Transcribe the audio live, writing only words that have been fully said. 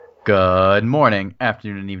Good morning,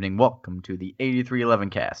 afternoon, and evening. Welcome to the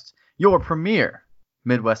 8311 Cast, your premier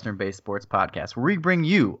Midwestern-based sports podcast, where we bring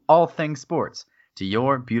you all things sports to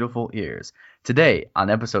your beautiful ears. Today,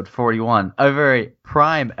 on episode 41, a very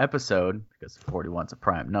prime episode, because 41 is a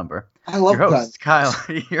prime number. I love Your hosts, prime.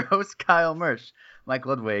 Kyle Mersch, Mike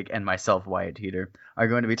Ludwig, and myself, Wyatt Teeter, are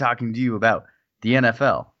going to be talking to you about the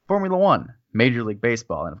NFL, Formula One, Major League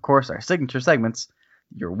Baseball, and of course, our signature segments,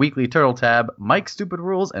 your weekly Turtle Tab, Mike's Stupid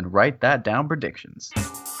Rules, and Write That Down predictions.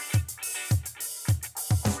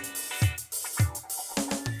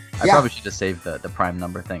 I probably should just save the prime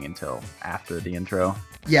number thing until after the intro.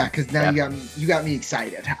 Yeah, because now you got me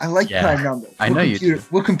excited. I like prime numbers. I know you do.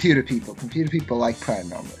 We're computer people. Computer people like prime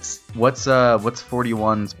numbers. What's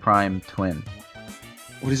 41's prime twin?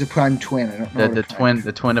 What is a prime twin? I don't know.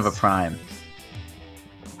 The twin of a prime.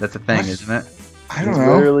 That's a thing, isn't it? I don't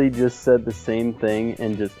know. Literally just said the same thing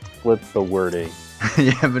and just flipped the wording.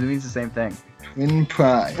 Yeah, but it means the same thing. Twin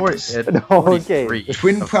primes. Okay.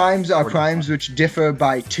 Twin primes are primes which differ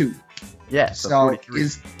by 2. Yeah, so 43.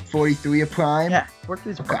 Is 43 a prime? Yeah,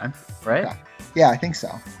 43 is a prime, right? Okay. Yeah, I think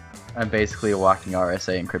so. I'm basically a walking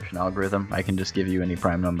RSA encryption algorithm. I can just give you any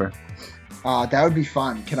prime number. That would be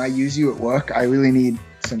fun. Can I use you at work? I really need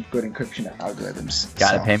some good encryption algorithms.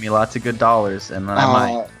 Gotta pay me lots of good dollars, and then I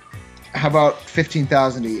might. How about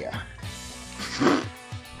 $15,000 a year?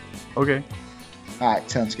 Okay. All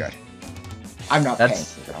right, sounds good. I'm not paying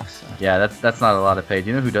for it, so. Yeah, that's not a lot of pay. Do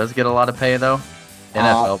you know who does get a lot of pay though?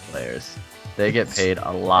 NFL players. They get paid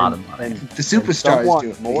a lot of money. The superstars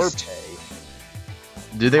do more pay.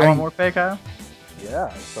 Do they want more pay, Kyle?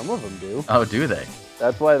 Yeah, some of them do. Oh, do they?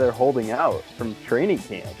 That's why they're holding out from training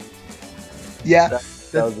camp. Yeah,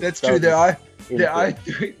 that's true. There are three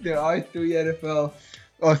NFL.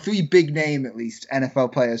 Or 3 big name, at least,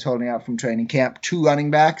 NFL players holding out from training camp. 2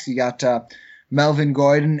 running backs. You got Melvin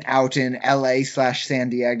Gordon out in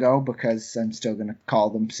LA/San Diego, because I'm still going to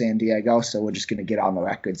call them San Diego, so we're just going to get on the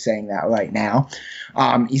record saying that right now.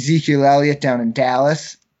 Ezekiel Elliott down in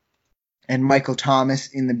Dallas, and Michael Thomas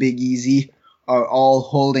in the Big Easy are all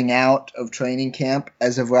holding out of training camp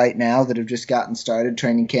as of right now that have just gotten started.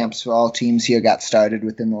 Training camps for all teams here got started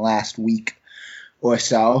within the last week or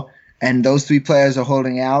so. And those 3 players are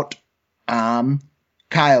holding out.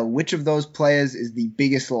 Kyle, which of those players is the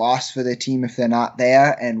biggest loss for their team if they're not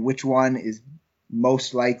there, and which one is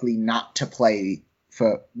most likely not to play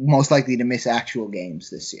most likely to miss actual games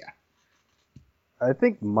this year? I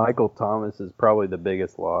think Michael Thomas is probably the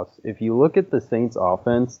biggest loss. If you look at the Saints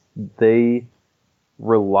offense, they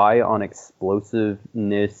rely on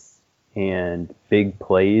explosiveness and big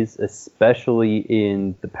plays, especially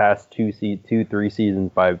in the past 3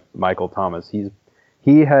 seasons by Michael Thomas.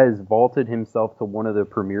 He has vaulted himself to one of the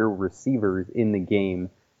premier receivers in the game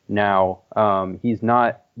now. He's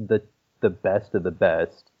not the best of the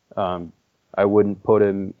best. I wouldn't put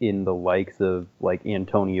him in the likes of like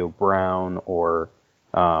Antonio Brown or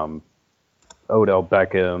Odell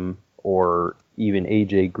Beckham or even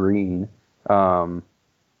AJ Green.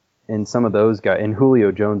 And some of those guys, and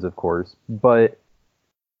Julio Jones, of course. But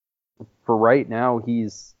for right now,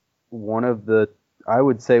 he's easily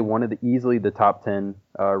the top 10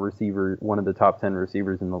 receiver, one of the top 10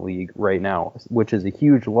 receivers in the league right now, which is a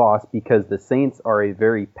huge loss because the Saints are a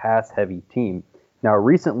very pass-heavy team. Now,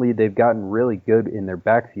 recently, they've gotten really good in their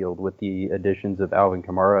backfield with the additions of Alvin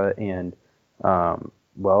Kamara and, I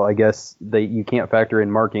guess you can't factor in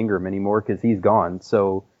Mark Ingram anymore because he's gone.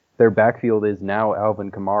 So their backfield is now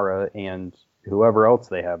Alvin Kamara and whoever else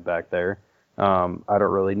they have back there. I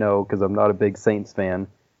don't really know because I'm not a big Saints fan.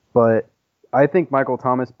 But I think Michael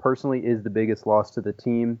Thomas personally is the biggest loss to the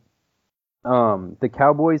team. The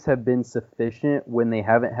Cowboys have been sufficient when they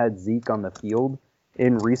haven't had Zeke on the field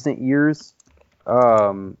in recent years.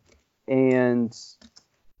 And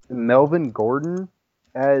Melvin Gordon,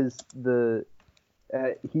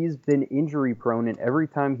 he's been injury prone, and every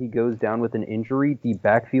time he goes down with an injury, the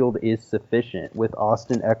backfield is sufficient. With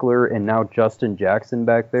Austin Eckler and now Justin Jackson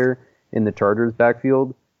back there in the Chargers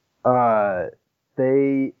backfield,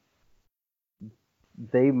 they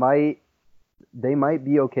might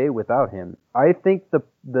be okay without him. I think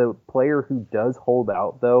the player who does hold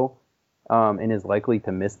out though, and is likely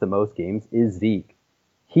to miss the most games is Zeke.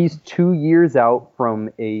 He's 2 years out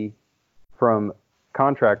from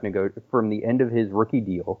from the end of his rookie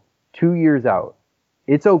deal. 2 years out.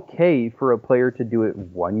 It's okay for a player to do it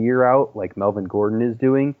 1 year out, like Melvin Gordon is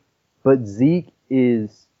doing, but Zeke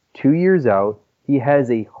is 2 years out. He has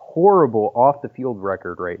a horrible off-the-field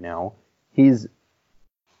record right now. He's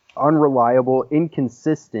unreliable,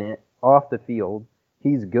 inconsistent off the field.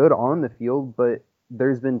 He's good on the field, but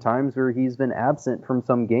there's been times where he's been absent from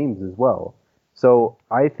some games as well. So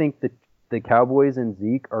I think that the Cowboys and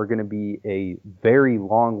Zeke are going to be a very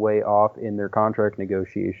long way off in their contract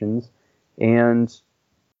negotiations. And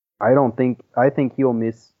I think he'll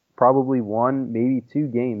miss probably 1, maybe 2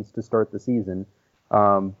 games to start the season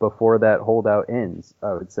before that holdout ends,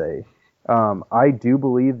 I would say. I do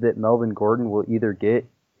believe that Melvin Gordon will either get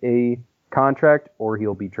a contract or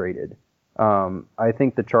he'll be traded. I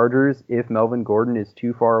think the Chargers, if Melvin Gordon is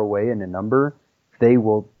too far away in a number, they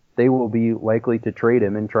will be likely to trade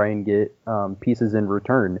him and try and get pieces in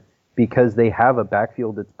return, because they have a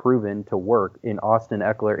backfield that's proven to work in Austin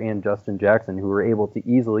Eckler and Justin Jackson, who were able to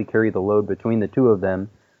easily carry the load between the two of them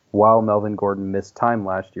while Melvin Gordon missed time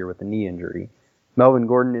last year with a knee injury. Melvin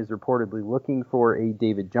Gordon is reportedly looking for a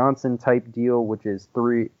David Johnson type deal, which is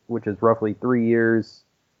roughly 3 years.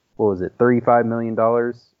 What was it? $35 million.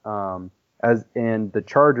 And the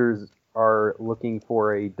Chargers are looking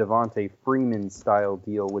for a Devontae Freeman style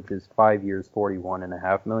deal, which is 5 years,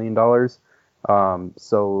 $41.5 million.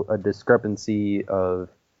 So a discrepancy of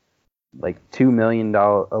like $2 million,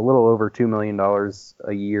 a little over $2 million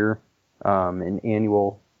a year, an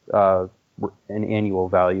annual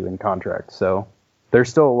value in contract. So they're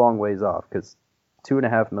still a long ways off, because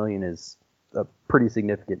 $2.5 million is a pretty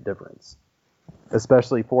significant difference,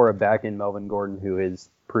 especially for a back-end Melvin Gordon who is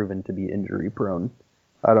proven to be injury prone.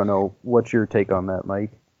 I don't know. What's your take on that,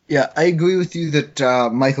 Mike? Yeah, I agree with you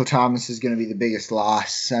that Michael Thomas is going to be the biggest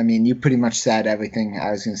loss. I mean, you pretty much said everything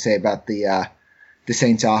I was going to say about the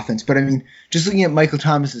Saints offense. But I mean, just looking at Michael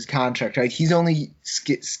Thomas's contract, right? He's only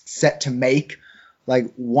set to make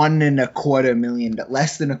like $1.25 million,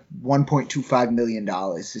 less than $1.25 million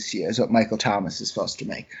this year is what Michael Thomas is supposed to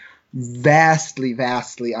make. Vastly,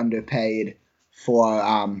 vastly underpaid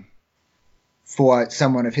for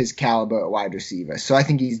someone of his caliber at wide receiver. So I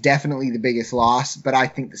think he's definitely the biggest loss, but I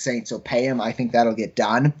think the Saints will pay him. I think that'll get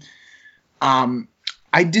done.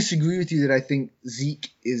 I disagree with you that I think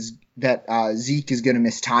Zeke is going to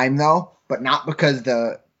miss time, though, but not because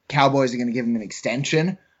the Cowboys are going to give him an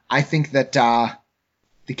extension. I think that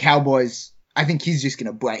the Cowboys, I think he's just going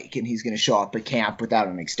to break and he's going to show up at camp without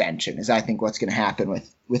an extension, is I think what's going to happen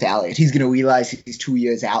with Elliott. He's going to realize he's 2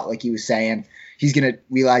 years out, like he was saying. He's going to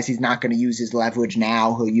realize he's not going to use his leverage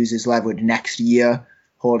now. He'll use his leverage next year,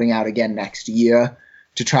 holding out again next year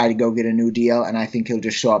to try to go get a new deal. And I think he'll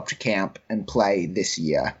just show up to camp and play this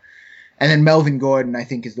year. And then Melvin Gordon, I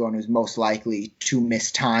think, is the one who's most likely to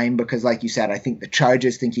miss time because, like you said, I think the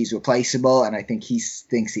Chargers think he's replaceable, and I think he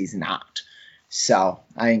thinks he's not. So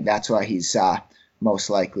I think that's why he's most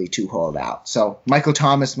likely to hold out. So Michael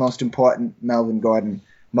Thomas, most important. Melvin Gordon,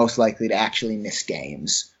 most likely to actually miss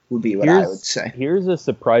games would be what I would say. Here's a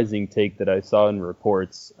surprising take that I saw in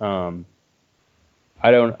reports. I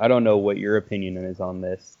don't know what your opinion is on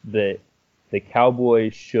this, that the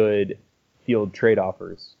Cowboys should field trade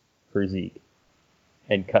offers for Zeke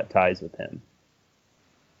and cut ties with him.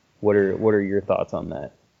 What are your thoughts on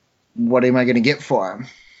that? What am I going to get for him?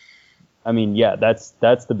 I mean, yeah, that's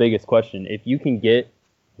the biggest question. If you can get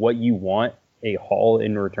what you want, a haul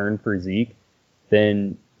in return for Zeke,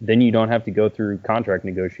 then you don't have to go through contract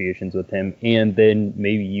negotiations with him, and then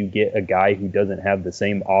maybe you get a guy who doesn't have the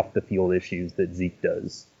same off the field issues that Zeke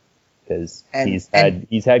does, because he's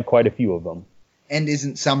had quite a few of them, and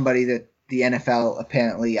isn't somebody that the NFL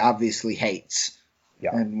apparently obviously hates,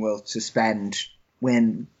 and will suspend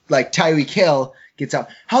when, like, Tyreek Hill gets off.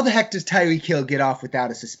 How the heck does Tyreek Hill get off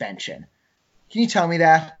without a suspension? Can you tell me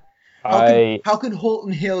that? How could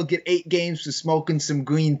Holton Hill get 8 games for smoking some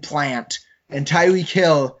green plant, and Tyreek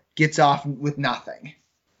Hill gets off with nothing?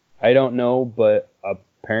 I don't know, but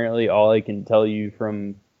apparently all I can tell you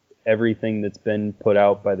from everything that's been put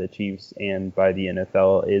out by the Chiefs and by the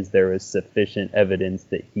NFL is there is sufficient evidence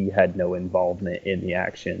that he had no involvement in the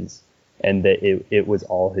actions, and that it was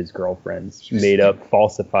all his girlfriends made up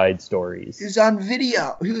falsified stories. He was on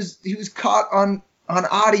video. He was caught on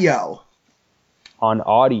audio. On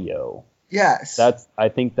audio. Yes. I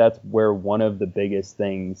think that's where one of the biggest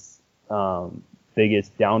things,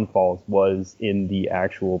 biggest downfalls was in the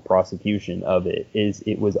actual prosecution of it, is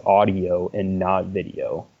it was audio and not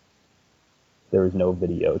video. There was no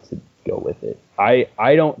video to go with it. I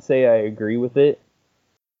don't say I agree with it,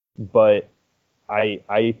 but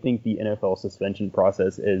I think the NFL suspension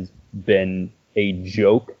process has been a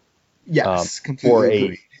joke. Yes, completely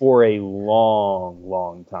agree. For a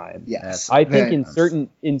long time. Yes, I think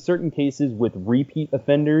in certain cases with repeat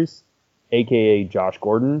offenders, aka Josh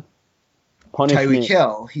Gordon, punishment. Tyreek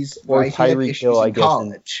Hill, Tyreek Hill, I guess.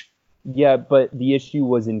 College. Yeah, but the issue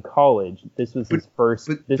was in college. This was his first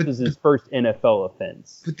NFL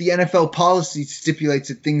offense. But the NFL policy stipulates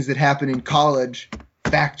that things that happen in college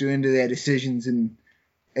factor into their decisions in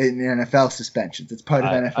NFL suspensions. It's part of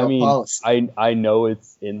NFL policy. I know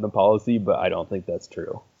it's in the policy, but I don't think that's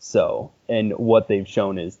true. So, and what they've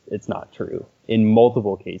shown is it's not true in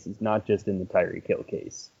multiple cases, not just in the Tyreek Hill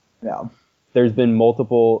case. Yeah. There's been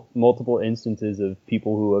multiple instances of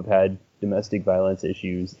people who have had domestic violence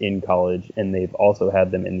issues in college, and they've also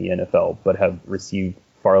had them in the NFL, but have received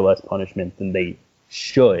far less punishment than they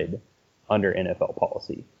should under NFL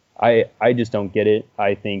policy. I just don't get it.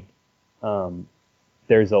 I think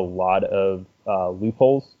there's a lot of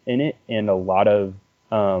loopholes in it and a lot of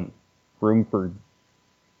room for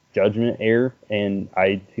judgment error, and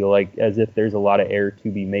I feel like as if there's a lot of error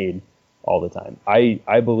to be made all the time.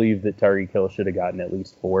 I believe that Tyreek Hill should have gotten at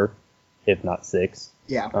least 4, if not 6.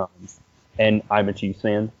 Yeah. And I'm a Chiefs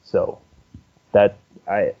fan, so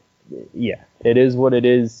it is what it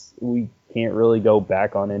is. We can't really go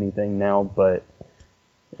back on anything now, but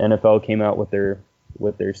NFL came out with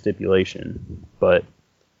their stipulation. But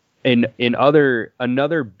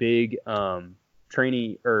another big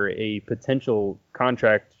trainee or a potential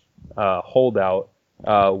contract holdout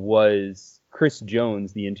was Chris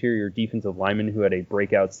Jones, the interior defensive lineman who had a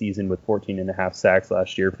breakout season with 14.5 sacks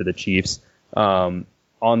last year for the Chiefs.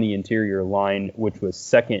 On the interior line, which was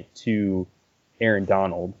second to Aaron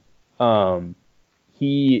Donald.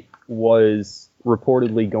 He was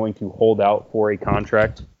reportedly going to hold out for a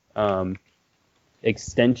contract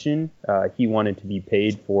extension. He wanted to be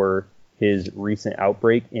paid for his recent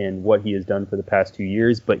outbreak and what he has done for the past 2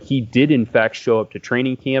 years, but he did in fact show up to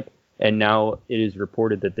training camp, and now it is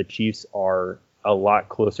reported that the Chiefs are a lot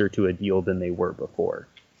closer to a deal than they were before.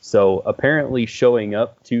 So apparently showing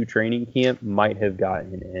up to training camp might have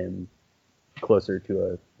gotten him closer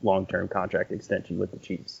to a long-term contract extension with the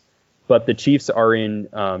Chiefs. But the Chiefs are in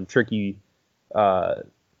a tricky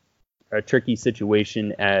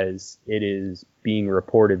situation, as it is being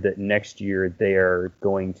reported that next year they are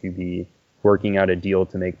going to be working out a deal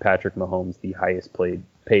to make Patrick Mahomes the highest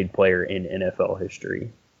paid player in NFL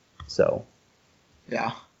history. So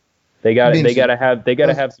yeah, they got to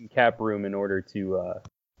have some cap room in order to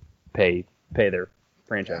pay their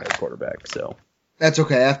franchise quarterback. So that's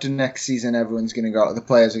okay. After next season, the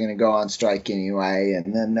players are gonna go on strike anyway,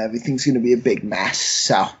 and then everything's gonna be a big mess.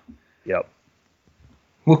 So yep,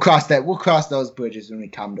 we'll cross those bridges when we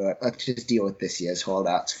come to it. Let's just deal with this year's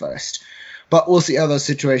holdouts first. But we'll see how those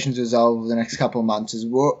situations resolve over the next couple of months, as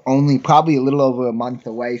we're only probably a little over a month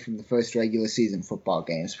away from the first regular season football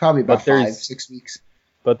games. Probably about 5-6 weeks.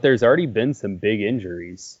 But there's already been some big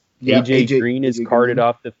injuries. Yep, AJ Green is carted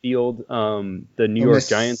off the field. The New York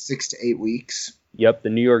Giants 6 to 8 weeks. Yep, the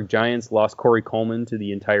New York Giants lost Corey Coleman to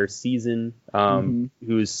the entire season,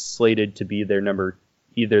 who is slated to be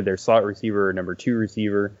either their slot receiver or number 2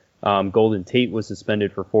 receiver. Golden Tate was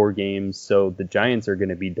suspended for 4 games, so the Giants are going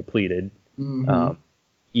to be depleted,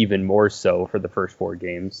 even more so for the first 4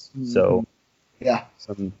 games. So yeah,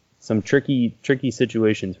 some tricky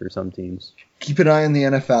situations for some teams. Keep an eye on the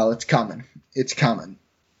NFL. It's coming.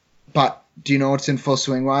 But do you know what's in full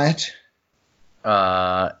swing, Wyatt?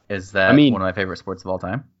 Is that one of my favorite sports of all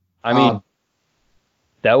time? I mean,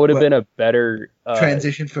 that would have been a better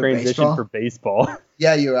transition for baseball.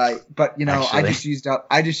 Yeah, you're right. But I just used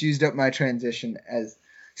up my transition as.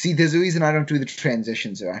 See, there's a reason I don't do the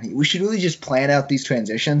transitions around here. We should really just plan out these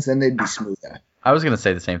transitions, then they'd be smoother. I was gonna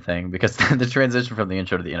say the same thing, because the transition from the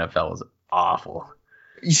intro to the NFL was awful.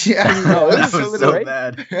 Yeah, it was so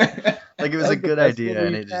bad. Like, it was a good idea,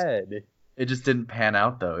 and it just didn't pan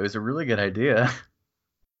out, though. It was a really good idea.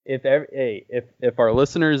 If our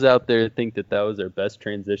listeners out there think that was our best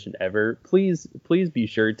transition ever, please be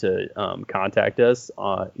sure to contact us,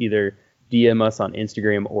 either DM us on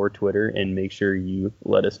Instagram or Twitter, and make sure you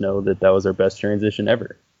let us know that was our best transition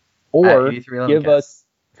ever, or give us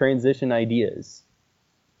transition ideas.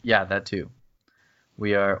 Yeah, that too.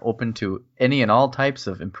 We are open to any and all types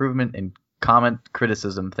of improvement and comment,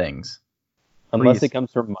 criticism things. Unless it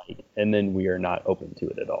comes from Mike, and then we are not open to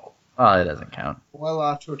it at all. Oh, it doesn't count. Well,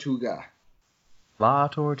 La Tortuga. So we're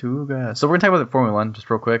going to talk about the Formula 1 just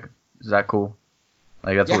real quick. Is that cool?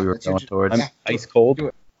 Like, that's what we were going towards. I'm ice cold.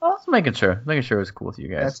 I was making sure it was cool with you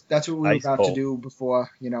guys. That's what we were about to do before,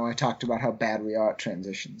 I talked about how bad we are at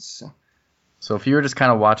transitions. So if you were just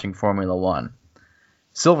kind of watching Formula 1,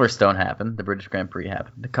 Silverstone happened, the British Grand Prix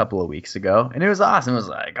happened a couple of weeks ago, and it was awesome. It was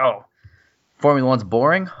like, oh, Formula 1's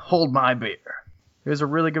boring? Hold my beer. It was a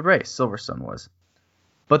really good race, Silverstone was.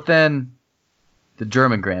 But then the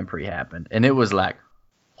German Grand Prix happened, and it was like,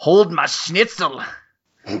 hold my schnitzel.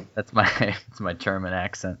 That's my German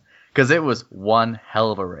accent. Because it was one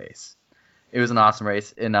hell of a race. It was an awesome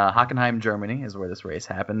race. In Hockenheim, Germany is where this race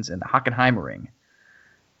happens, in the Hockenheimring.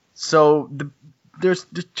 So there's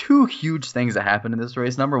two huge things that happened in this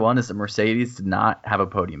race. Number one is that Mercedes did not have a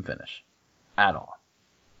podium finish at all.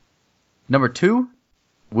 Number two,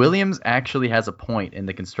 Williams actually has a point in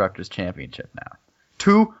the Constructors' Championship now.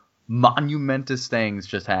 Two monumentous things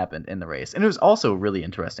just happened in the race. And it was also a really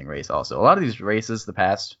interesting race also. A lot of these races the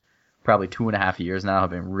past probably 2.5 years now have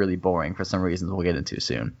been really boring for some reasons we'll get into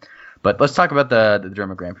soon. But let's talk about the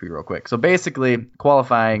German Grand Prix real quick. So basically,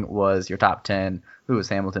 qualifying was your top 10. Lewis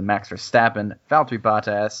Hamilton, Max Verstappen, Valtteri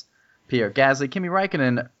Bottas, Pierre Gasly, Kimi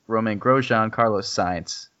Räikkönen, Romain Grosjean, Carlos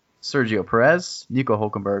Sainz, Sergio Perez, Nico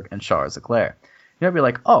Hülkenberg, and Charles Leclerc. You'll be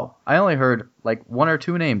like, oh, I only heard like one or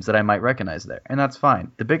two names that I might recognize there. And that's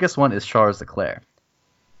fine. The biggest one is Charles Leclerc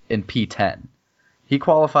in P10. He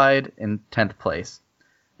qualified in 10th place.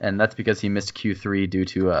 And that's because he missed Q3 due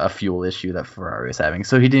to a fuel issue that Ferrari was having.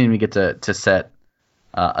 So he didn't even get to set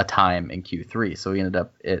a time in Q3. So he ended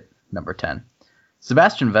up at number 10.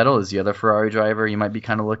 Sebastian Vettel is the other Ferrari driver you might be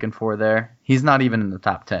kind of looking for there. He's not even in the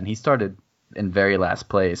top 10. He started in very last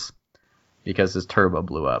place because his turbo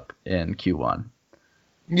blew up in Q1.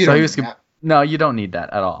 No, you don't need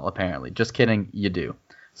that at all, apparently. Just kidding, you do.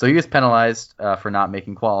 So he was penalized for not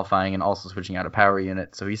making qualifying and also switching out a power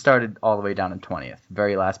unit. So he started all the way down in 20th,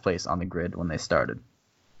 very last place on the grid when they started.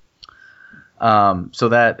 So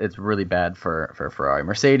that it's really bad for Ferrari.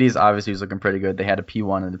 Mercedes obviously was looking pretty good. They had a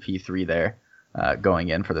P1 and a P3 there going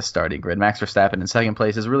in for the starting grid. Max Verstappen in second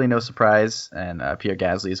place is really no surprise, and Pierre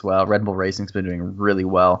Gasly as well. Red Bull Racing's been doing really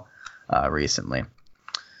well recently.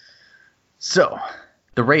 So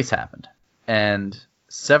the race happened, and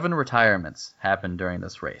 7 retirements happened during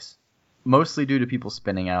this race, mostly due to people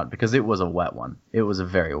spinning out because it was a wet one. It was a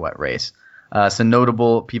very wet race. Some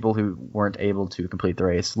notable people who weren't able to complete the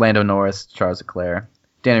race: Lando Norris, Charles Leclerc,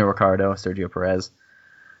 Daniel Ricciardo, Sergio Perez.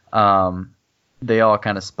 They all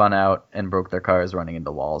kind of spun out and broke their cars running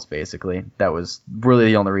into walls, basically. That was really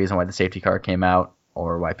the only reason why the safety car came out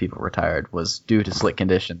or why people retired, was due to slick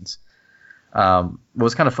conditions. What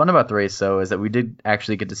was kind of fun about the race, though, is that we did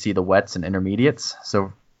actually get to see the wets and intermediates.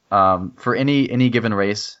 So for any given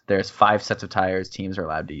race, there's 5 sets of tires teams are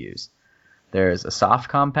allowed to use. There's a soft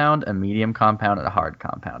compound, a medium compound, and a hard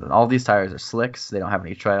compound. And all these tires are slicks. They don't have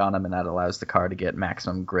any tread on them, and that allows the car to get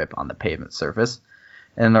maximum grip on the pavement surface.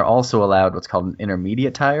 And they're also allowed what's called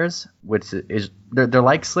intermediate tires, which is they're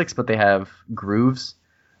like slicks, but they have grooves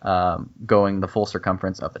going the full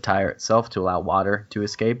circumference of the tire itself to allow water to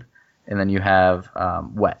escape. And then you have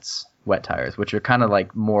wet tires, which are kind of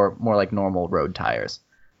like more like normal road tires,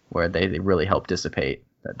 where they really help dissipate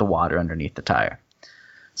the water underneath the tire.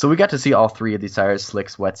 So we got to see all 3 of these tires,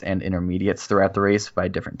 slicks, wets, and intermediates, throughout the race by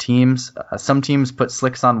different teams. Some teams put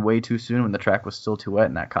slicks on way too soon when the track was still too wet,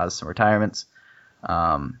 and that caused some retirements.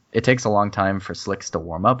 It takes a long time for slicks to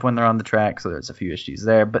warm up when they're on the track, so there's a few issues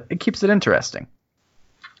there, but it keeps it interesting.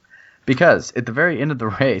 Because at the very end of the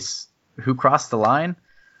race, who crossed the line?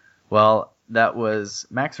 Well, that was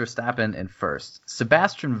Max Verstappen in first,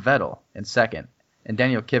 Sebastian Vettel in second, and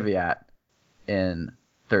Daniel Kvyat in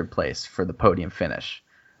third place for the podium finish.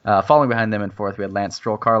 Following behind them in fourth, we had Lance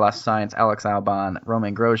Stroll, Carlos Sainz, Alex Albon,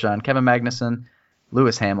 Romain Grosjean, Kevin Magnussen,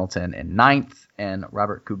 Lewis Hamilton in 9th, and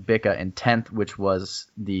Robert Kubica in 10th, which was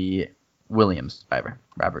the Williams driver,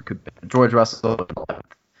 Robert Kubica. George Russell.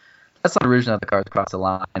 That's not the reason that the cars crossed the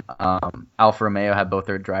line. Alfa Romeo had both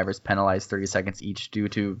their drivers penalized 30 seconds each due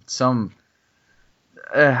to some.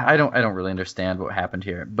 I don't really understand what happened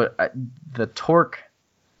here, but the torque.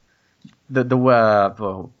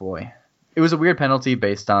 Oh boy, it was a weird penalty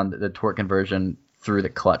based on the torque conversion through the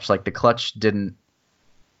clutch. Like the clutch didn't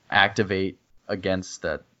activate against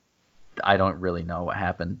the. I don't really know what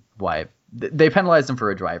happened. Why they penalized him for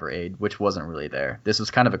a driver aid, which wasn't really there. This was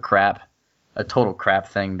kind of a total crap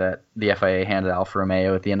thing that the FIA handed Alfa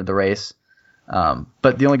Romeo at the end of the race.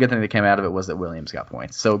 But the only good thing that came out of it was that Williams got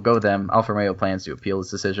points. So go them. Alfa Romeo plans to appeal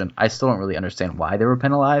this decision. I still don't really understand why they were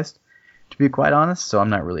penalized, to be quite honest. So I'm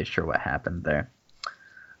not really sure what happened there.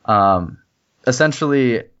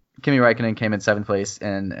 Essentially, Kimi Räikkönen came in 7th place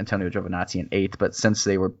and Antonio Giovinazzi in 8th. But since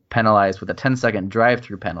they were penalized with a 10-second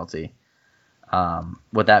drive-through penalty,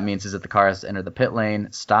 what that means is that the car has to enter the pit lane,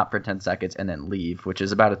 stop for 10 seconds, and then leave, which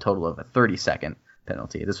is about a total of a 30-second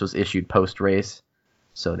penalty. This was issued post-race,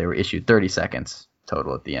 so they were issued 30 seconds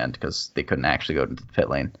total at the end because they couldn't actually go into the pit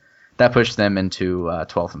lane. That pushed them into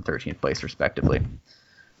 12th and 13th place, respectively.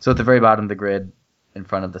 So at the very bottom of the grid, in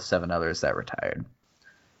front of the 7 others that retired.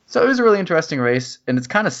 So it was a really interesting race, and it's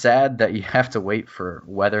kind of sad that you have to wait for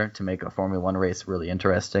weather to make a Formula One race really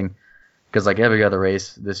interesting. Because like every other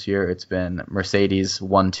race this year, it's been Mercedes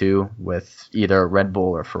 1-2 with either Red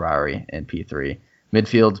Bull or Ferrari in P3.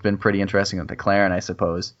 Midfield's been pretty interesting with McLaren, I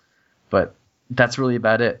suppose. But that's really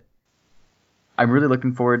about it. I'm really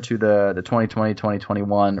looking forward to the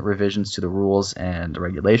 2020-2021 revisions to the rules and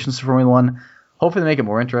regulations for Formula One. Hopefully they make it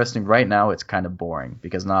more interesting. Right now, it's kind of boring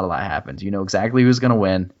because not a lot happens. You know exactly who's going to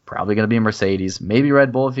win. Probably going to be Mercedes. Maybe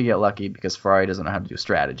Red Bull if you get lucky because Ferrari doesn't know how to do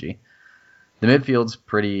strategy. The midfield's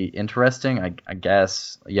pretty interesting, I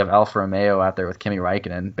guess. You have Alfa Romeo out there with Kimi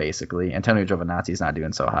Räikkönen, basically. Antonio Giovinazzi's not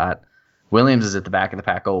doing so hot. Williams is at the back of the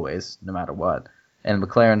pack always, no matter what. And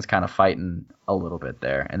McLaren's kind of fighting a little bit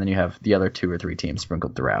there. And then you have the other 2 or 3 teams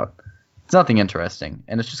sprinkled throughout. It's nothing interesting.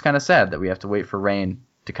 And it's just kind of sad that we have to wait for rain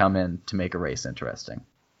to come in to make a race interesting.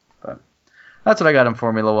 But that's what I got in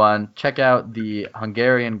Formula One. Check out the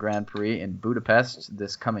Hungarian Grand Prix in Budapest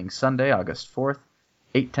this coming Sunday, August 4th,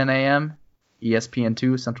 8:10 a.m.,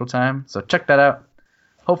 ESPN2 Central Time. So check that out.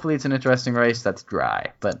 Hopefully it's an interesting race that's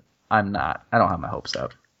dry, but I don't have my hopes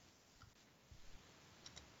up.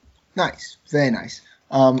 Nice. Very nice.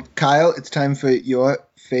 Kyle, it's time for your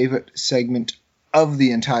favorite segment of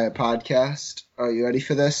the entire podcast. Are you ready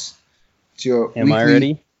for this? It's your Am I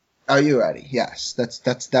ready? Are you ready? Yes.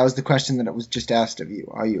 That was the question that was just asked of you.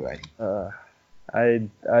 Are you ready?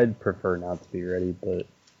 I'd prefer not to be ready, but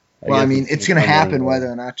I mean, it's going to happen whether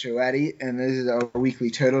or not you're ready, and this is our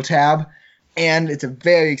weekly Turtle Tab, and it's a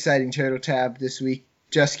very exciting Turtle Tab this week.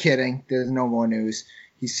 Just kidding. There's no more news.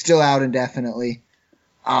 He's still out indefinitely.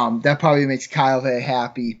 That probably makes Kyle very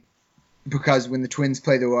happy because when the Twins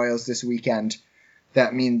play the Royals this weekend,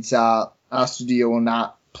 that means Astudillo will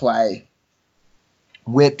not play,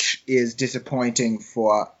 which is disappointing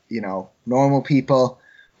for, normal people,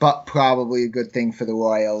 but probably a good thing for the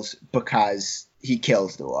Royals because he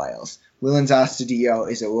kills the Royals. Willens Astudillo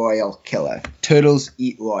is a Royal killer. Turtles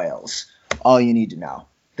eat Royals. All you need to know.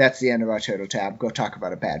 That's the end of our Turtle Tab. Go talk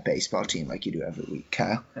about a bad baseball team like you do every week,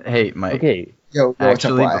 Kyle. Hey, Mike. Okay. Yo,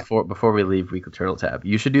 actually, before we leave Weekly Turtle Tab,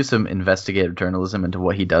 you should do some investigative journalism into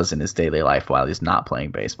what he does in his daily life while he's not playing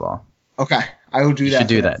baseball. Okay, I will do that. You should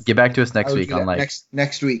do that. Get back to us next week on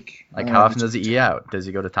next week. Like how often does he eat out? Does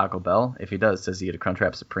he go to Taco Bell? If he does he get a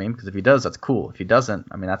Crunchwrap Supreme? Because if he does, that's cool. If he doesn't,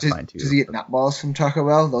 I mean that's fine too. Does he get nut balls from Taco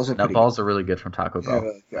Bell? Those are nut balls are really good from Taco Bell.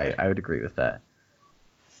 Really I would agree with that.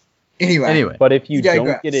 Anyway, but if you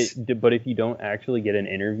don't get it, but if you don't actually get an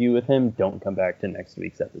interview with him, don't come back to next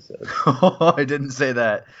week's episode. I didn't say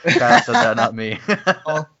that. Kyle said that, not me.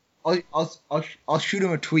 I'll shoot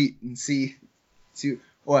him a tweet and see,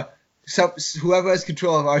 or whoever has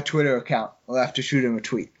control of our Twitter account will have to shoot him a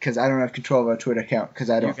tweet because I don't have control of our Twitter account because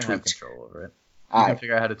I don't tweet. You can have control over it. You can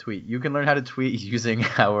figure out how to tweet. You can learn how to tweet using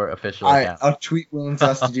our official account. I'll tweet Willens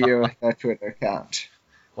Astudillo with our Twitter account.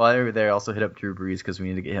 While they were there, also hit up Drew Brees because we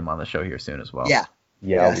need to get him on the show here soon as well.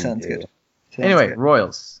 Yeah, sounds good. Anyway,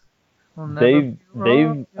 Royals. They've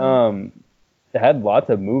had lots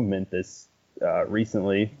of movement this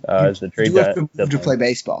recently as the trade to play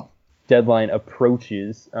baseball deadline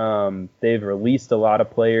approaches. They've released a lot of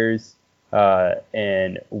players,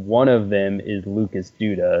 and one of them is Lucas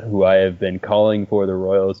Duda, who I have been calling for the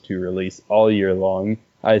Royals to release all year long.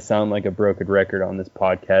 I sound like a broken record on this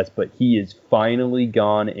podcast, but he is finally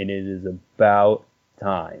gone, and it is about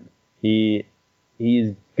time. He's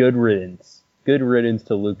good riddance. Good riddance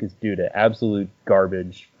to Lucas Duda. Absolute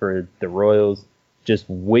garbage for the Royals, just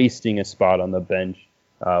wasting a spot on the bench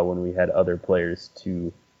when we had other players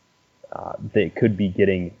that could be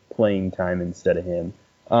getting playing time instead of him.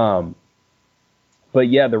 But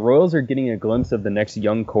yeah, the Royals are getting a glimpse of the next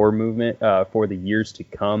young core movement for the years to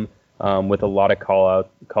come. With a lot of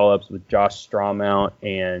call-ups with Josh Strawmount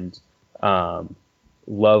and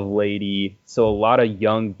Lovelady. So a lot of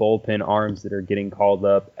young bullpen arms that are getting called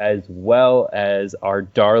up, as well as our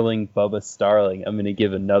darling Bubba Starling. I'm going to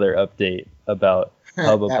give another update about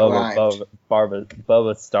Bubba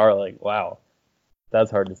Starling. Wow. That's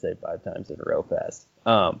hard to say 5 times in a row fast.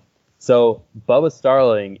 So Bubba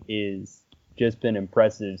Starling is just been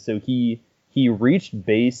impressive. So he reached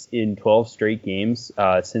base in 12 straight games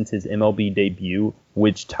since his MLB debut,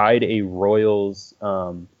 which tied a Royals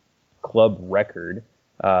club record.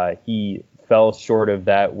 He fell short of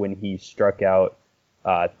that when he struck out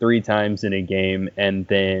 3 times in a game, and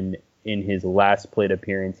then in his last plate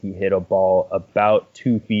appearance, he hit a ball about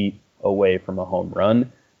 2 feet away from a home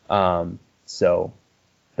run. So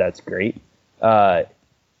that's great.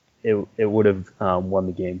 It would have won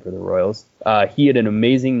the game for the Royals. He had an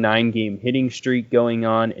amazing 9-game hitting streak going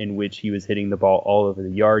on in which he was hitting the ball all over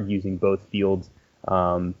the yard using both fields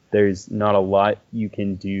There's not a lot you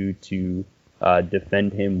can do to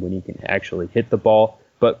defend him when he can actually hit the ball.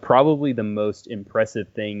 But probably the most impressive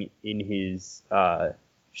thing in his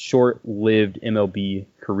short-lived MLB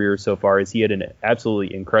career so far is he had an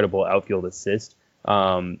absolutely incredible outfield assist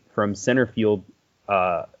from center field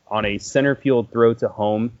on a center field throw to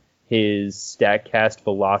home. His StatCast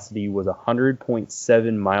velocity was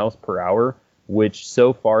 100.7 miles per hour, which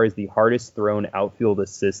so far is the hardest thrown outfield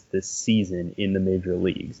assist this season in the major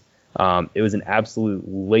leagues. It was an absolute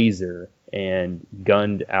laser and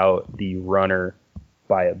gunned out the runner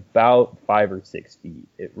by about 5 or 6 feet.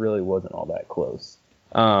 It really wasn't all that close.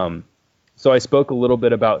 So I spoke a little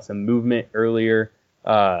bit about some movement earlier.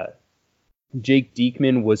 Jake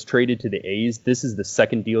Diekman was traded to the A's. This is the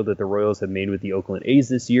second deal that the Royals have made with the Oakland A's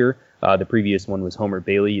this year. The previous one was Homer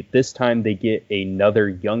Bailey. This time they get another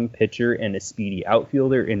young pitcher and a speedy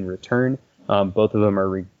outfielder in return. Both of them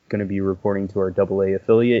are going to be reporting to our AA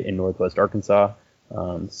affiliate in Northwest Arkansas.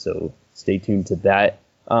 So stay tuned to that.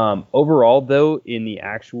 Overall, though, in the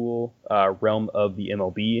actual realm of the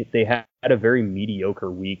MLB, they had a very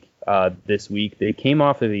mediocre week this week. They came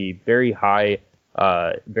off of a very high,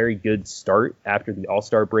 very good start after the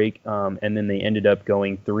All-Star break, and then they ended up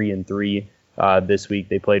going 3-3 this week.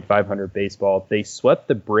 They played .500 baseball. They swept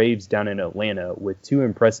the Braves down in Atlanta with 2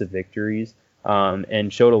 impressive victories,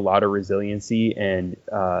 and showed a lot of resiliency and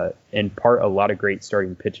in part a lot of great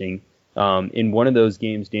starting pitching. In one of those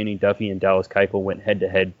games, Danny Duffy and Dallas Keuchel went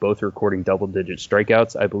head-to-head, both recording double-digit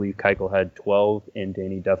strikeouts. I believe Keuchel had 12 and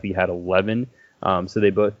Danny Duffy had 11. So they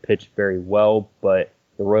both pitched very well, but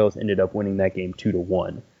the Royals ended up winning that game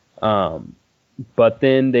 2-1. But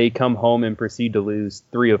then they come home and proceed to lose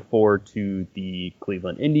 3 of 4 to the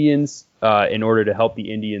Cleveland Indians in order to help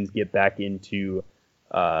the Indians get back into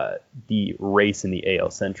the race in the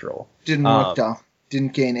AL Central. Didn't work though.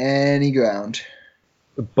 Didn't gain any ground.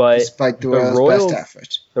 But despite the Royals' best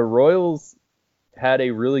effort. The Royals had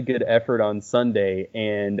a really good effort on Sunday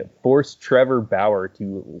and forced Trevor Bauer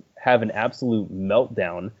to have an absolute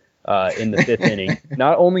meltdown in the 5th inning.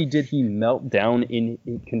 Not only did he melt down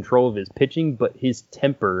in control of his pitching, but his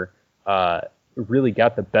temper really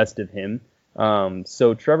got the best of him.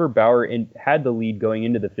 So Trevor Bauer had the lead going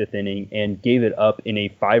into the 5th inning and gave it up in a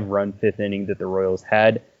 5-run 5th inning that the Royals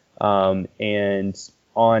had. And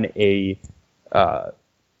on a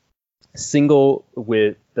single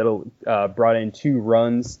that brought in 2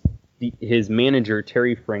 runs, his manager,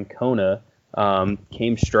 Terry Francona,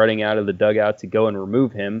 came strutting out of the dugout to go and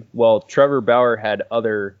remove him. Well, Trevor Bauer had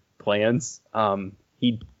other plans.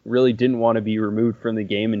 He really didn't want to be removed from the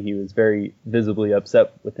game, and he was very visibly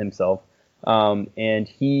upset with himself. And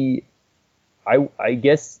I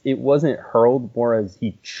guess it wasn't hurled, more as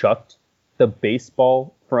he chucked the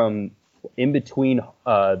baseball from in between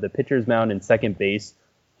the pitcher's mound and second base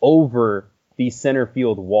over the center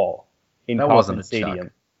field wall in Kauffman Stadium.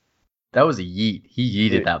 Chuck. That was a yeet. He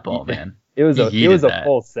yeeted that ball, man. It was a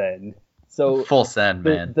full send. So full send,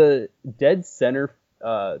 man. The dead center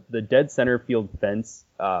field fence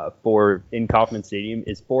in Kauffman Stadium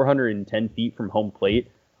is 410 feet from home plate.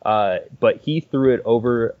 But he threw it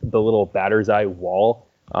over the little batter's eye wall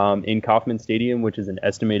in Kauffman Stadium, which is an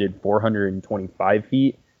estimated 425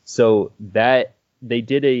 feet. So that they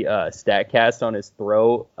did a StatCast on his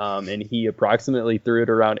throw, and he approximately threw it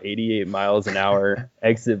around 88 miles an hour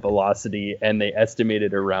exit velocity, and they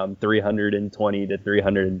estimated around 320 to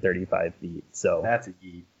 335 feet. So that's a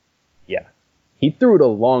yeet. Yeah, he threw it a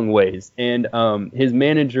long ways, and his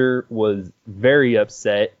manager was very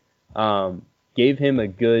upset. Gave him a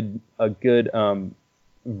good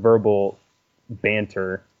verbal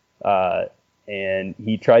banter, and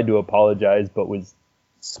he tried to apologize, but was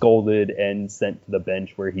scolded and sent to the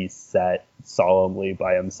bench, where he sat solemnly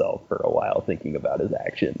by himself for a while thinking about his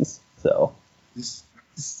actions. So, is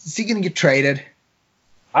he going to get traded?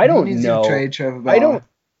 I don't know. Trade Trevor Bauer?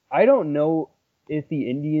 I don't know if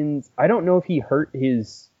the Indians. I don't know if he hurt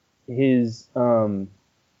his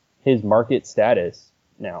market status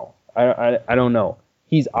now. I don't know.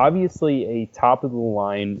 He's obviously a top of the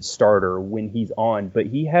line starter when he's on, but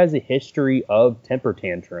he has a history of temper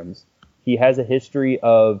tantrums. He has a history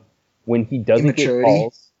of when he doesn't get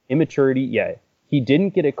calls. Immaturity, yeah. He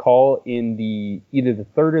didn't get a call in either the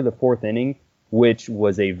 3rd or the 4th inning, which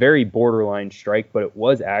was a very borderline strike, but it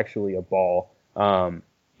was actually a ball.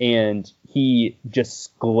 And he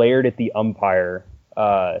just glared at the umpire,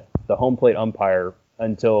 the home plate umpire,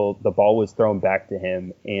 until the ball was thrown back to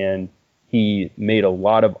him. And he made a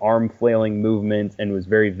lot of arm flailing movements and was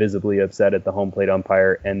very visibly upset at the home plate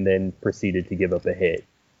umpire, and then proceeded to give up a hit.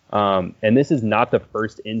 And this is not the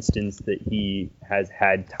first instance that he has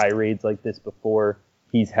had tirades like this before.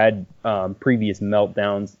 He's had previous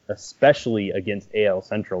meltdowns, especially against AL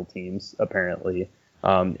Central teams, apparently.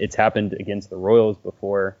 It's happened against the Royals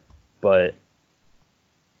before, but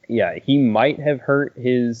yeah, he might have hurt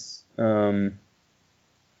his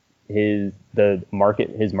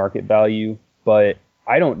market value, but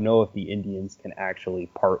I don't know if the Indians can actually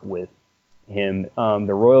part with him.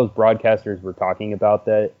 The Royals broadcasters were talking about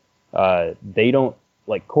that. They don't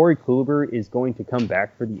like Corey Kluber is going to come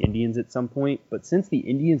back for the Indians at some point, but since the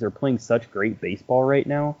Indians are playing such great baseball right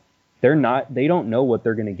now, they don't know what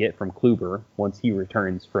they're going to get from Kluber once he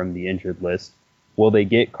returns from the injured list. Will they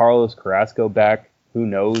get Carlos Carrasco back? Who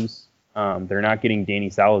knows? They're not getting Danny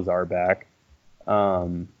Salazar back.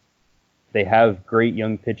 They have great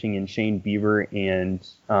young pitching in Shane Bieber and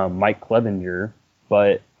Mike Clevenger,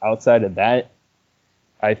 but outside of that,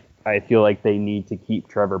 I feel like they need to keep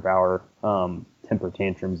Trevor Bauer, temper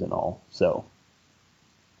tantrums and all. So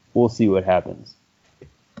we'll see what happens.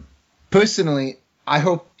 Personally, I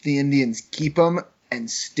hope the Indians keep him and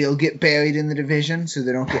still get buried in the division so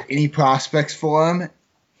they don't get any prospects for him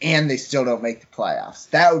and they still don't make the playoffs.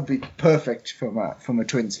 That would be perfect from a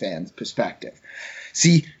Twins fan's perspective.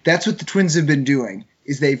 See, that's what the Twins have been doing,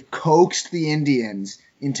 is they've coaxed the Indians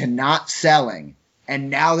into not selling, and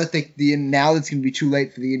now that now it's going to be too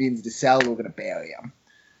late for the Indians to sell, we're going to bury them.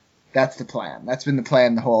 That's the plan. That's been the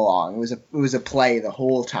plan the whole long. It was a play the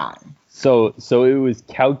whole time. So it was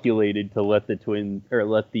calculated to let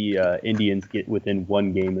the Indians get within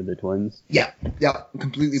one game of the Twins. Yeah,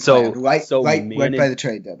 completely planned. Right by the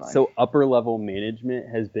trade deadline. So upper level management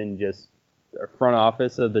has been just front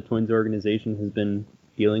office of the Twins organization has been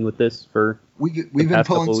dealing with this for we've been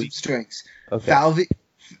pulling some strings. Okay.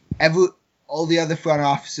 All the other front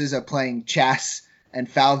offices are playing chess, and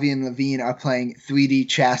Falvey and Levine are playing 3D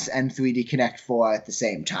chess and 3D Connect 4 at the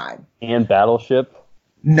same time. And Battleship?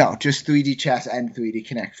 No, just 3D chess and 3D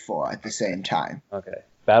Connect 4 at the same time. Okay.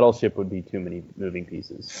 Battleship would be too many moving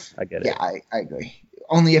pieces. I get it. Yeah, I agree.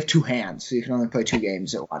 Only have 2 hands, so you can only play 2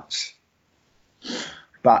 games at once.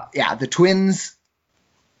 But yeah, the Twins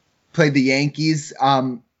played the Yankees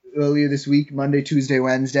earlier this week, Monday, Tuesday,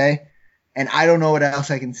 Wednesday. And I don't know what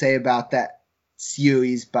else I can say about that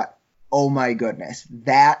series, but oh my goodness,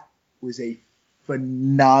 that was a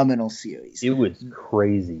phenomenal series. It was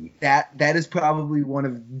crazy. That is probably one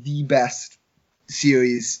of the best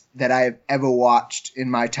series that I have ever watched in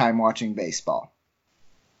my time watching baseball.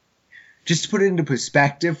 Just to put it into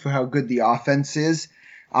perspective for how good the offense is,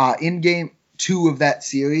 in game 2 of that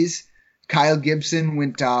series, Kyle Gibson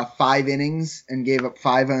went 5 innings and gave up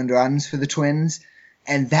 5 earned runs for the Twins,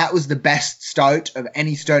 and that was the best start of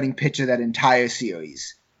any starting pitcher that entire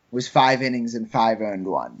series, was 5 innings and 5 earned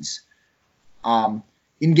runs.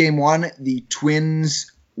 In game 1, the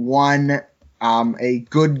Twins won a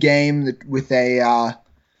good game with a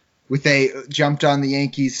jumped on the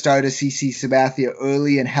Yankees starter CC Sabathia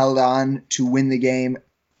early and held on to win the game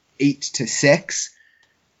 8-6.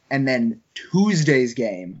 And then Tuesday's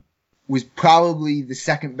game was probably the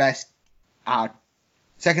second or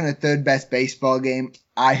third best baseball game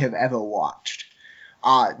I have ever watched.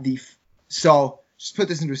 So just put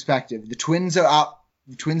this in perspective. The Twins are up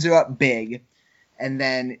big, and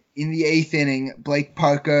then in the 8th inning, Blake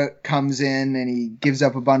Parker comes in and he gives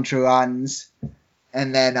up a bunch of runs,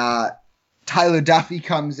 and then Tyler Duffy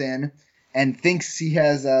comes in and thinks he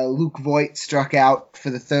has Luke Voigt struck out for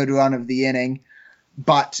the 3rd run of the inning,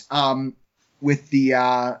 but with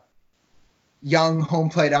the young home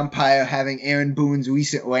plate umpire having Aaron Boone's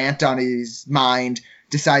recent rant on his mind,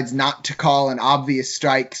 decides not to call an obvious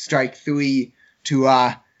strike 3, to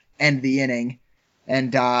end the inning,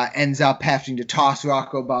 and ends up having to toss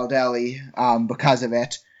Rocco Baldelli because of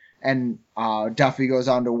it. And Duffy goes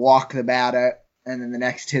on to walk the batter, and then the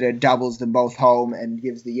next hitter doubles them both home and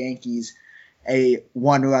gives the Yankees a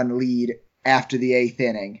 1-run lead after the 8th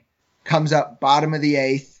inning. Comes up bottom of the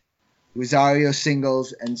 8th, Rosario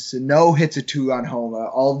singles, and Sano hits a 2-run homer.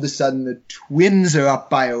 All of a sudden, the Twins are up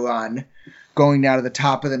by a run, going down to the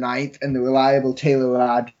top of the 9th, and the reliable Taylor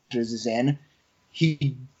Rogers is in.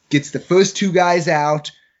 He gets the first 2 guys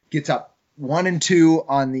out, gets up 1 and 2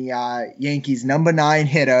 on the Yankees' number 9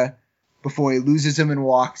 hitter before he loses him and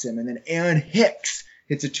walks him. And then Aaron Hicks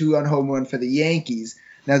hits a 2-run home run for the Yankees.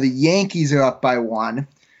 Now the Yankees are up by 1.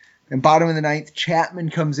 And bottom of the 9th, Chapman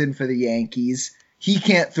comes in for the Yankees. He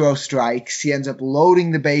can't throw strikes. He ends up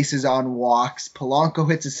loading the bases on walks. Polanco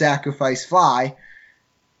hits a sacrifice fly.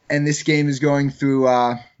 And this game is going through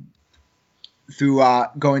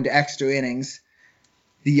going to extra innings.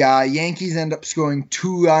 The Yankees end up scoring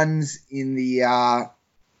 2 runs in the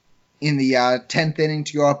in the 10th inning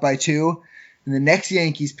to go up by 2. And the next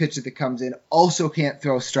Yankees pitcher that comes in also can't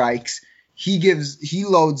throw strikes. He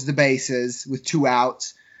loads the bases with 2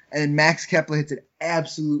 outs. And Max Kepler hits an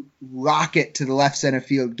absolute rocket to the left center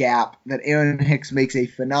field gap that Aaron Hicks makes a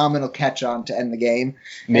phenomenal catch on to end the game.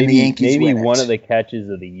 And the Yankees win it. One of the catches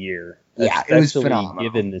of the year. Yeah, it was phenomenal.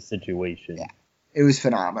 Given the situation. Yeah, it was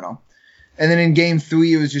phenomenal. And then in Game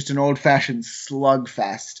 3, it was just an old-fashioned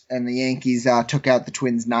slugfest, and the Yankees took out the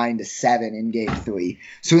Twins 9-7 in Game 3.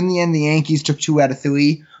 So in the end, the Yankees took 2 out of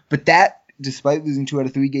 3, but that, despite losing 2 out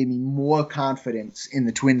of 3, gave me more confidence in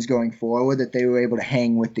the Twins going forward that they were able to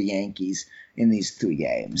hang with the Yankees in these 3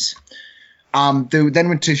 games. They then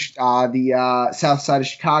went to the south side of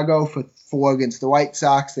Chicago for 4 against the White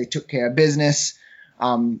Sox. They took care of business,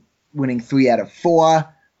 winning 3 out of 4.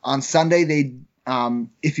 On Sunday, they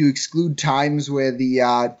if you exclude times where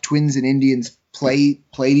the Twins and Indians played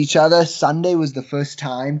each other, Sunday was the first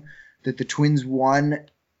time that the Twins won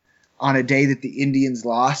on a day that the Indians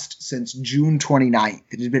lost since June 29th.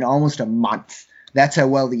 It had been almost a month. That's how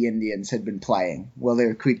well the Indians had been playing while they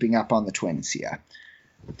were creeping up on the Twins here.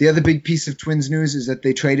 The other big piece of Twins news is that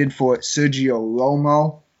they traded for Sergio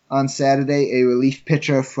Romo on Saturday, a relief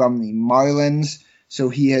pitcher from the Marlins. So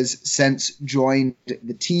he has since joined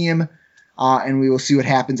the team. And we will see what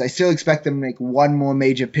happens. I still expect them to make one more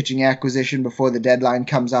major pitching acquisition before the deadline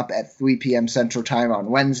comes up at 3 p.m. Central Time on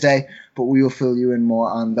Wednesday, but we will fill you in more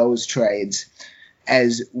on those trades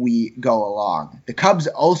as we go along. The Cubs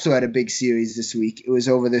also had a big series this week. It was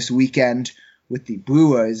over this weekend with the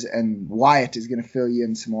Brewers, and Wyatt is going to fill you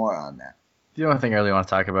in some more on that. The only thing I really want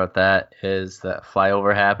to talk about that is that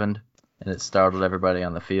flyover happened, and it startled everybody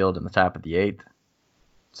on the field in the top of the 8th.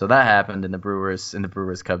 So that happened in the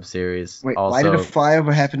Brewers Cubs series. Wait, also, why did a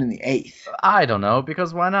flyover happen in the 8th? I don't know,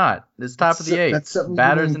 because why not? It's top of the 8th.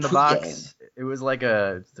 Batters in the box. It was like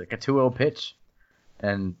a 2-0 pitch,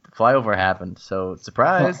 and flyover happened. So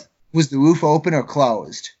surprise. Huh. Was the roof open or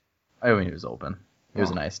closed? I mean, it was open. It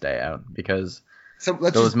was a nice day out because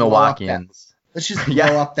those Milwaukeeans. Let's just blow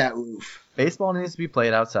up that roof. Baseball needs to be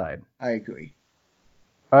played outside. I agree.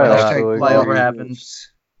 Flyover happened.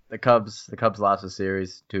 The Cubs lost the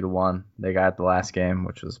series 2-1. They got the last game,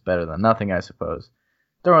 which was better than nothing, I suppose.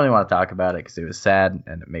 Don't really want to talk about it because it was sad,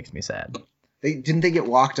 and it makes me sad. Didn't they get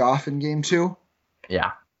walked off in Game 2?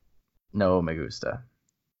 Yeah. No me gusta.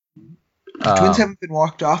 The Twins haven't been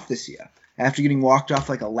walked off this year after getting walked off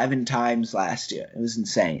like 11 times last year. It was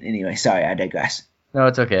insane. Anyway, sorry, I digress. No,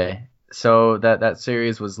 it's okay. So that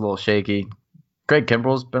series was a little shaky. Craig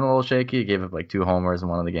Kimbrell's been a little shaky. He gave up like 2 homers in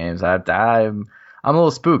one of the games. I'm a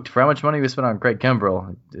little spooked for how much money we spent on Craig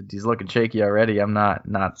Kimbrell. He's looking shaky already. I'm not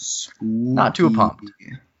too pumped.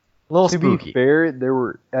 A little spooky. To be fair, there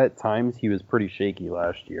were at times he was pretty shaky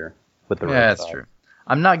last year with the Red Sox. That's true.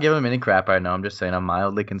 I'm not giving him any crap right now. I'm just saying I'm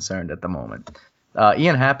mildly concerned at the moment.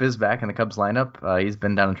 Ian Happ is back in the Cubs lineup. He's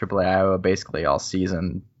been down in AAA Iowa basically all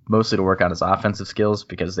season, mostly to work on his offensive skills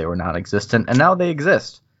because they were non-existent, and now they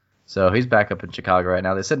exist. So he's back up in Chicago right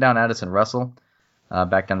now. They sit down Addison Russell.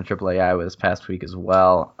 Back down to AAA Iowa this past week as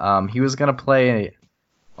well. He was going to play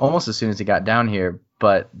almost as soon as he got down here,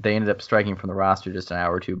 but they ended up striking from the roster just an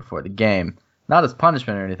hour or 2 before the game. Not as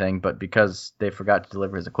punishment or anything, but because they forgot to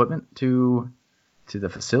deliver his equipment to the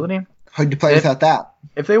facility. How'd you play without that?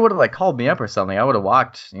 If they would have called me up or something, I would have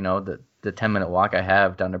walked, the 10-minute walk I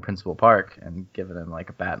have down to Principal Park and given him a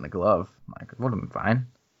bat and a glove. It would have been fine.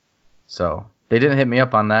 So they didn't hit me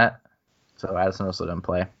up on that. So Addison Russell didn't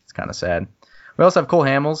play. It's kind of sad. We also have Cole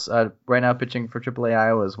Hamels right now pitching for AAA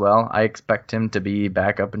Iowa as well. I expect him to be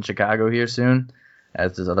back up in Chicago here soon,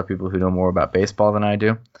 as does other people who know more about baseball than I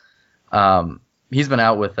do. He's been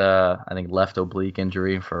out with, I think, left oblique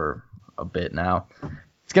injury for a bit now.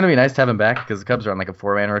 It's going to be nice to have him back because the Cubs are on a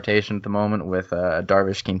 4-man rotation at the moment with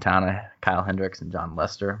Darvish, Quintana, Kyle Hendricks, and John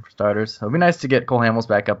Lester for starters. So it'll be nice to get Cole Hamels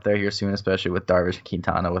back up there here soon, especially with Darvish and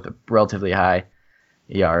Quintana with a relatively high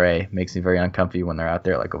ERA. Makes me very uncomfy when they're out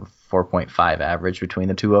there a 4.5 average between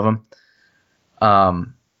the two of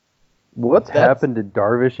them. What's happened to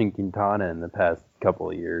Darvish and Quintana in the past couple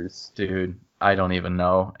of years? Dude, I don't even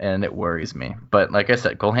know, and it worries me. But like I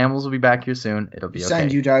said, Cole Hamels will be back here soon. It'll be okay.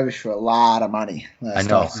 Signed you Darvish for a lot of money. I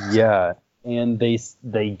know. Yeah, and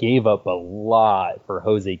they gave up a lot for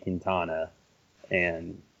Jose Quintana,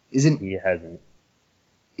 and he hasn't.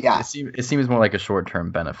 Yeah, it seems more like a short-term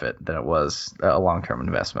benefit than it was a long-term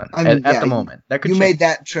investment. At the moment, that could made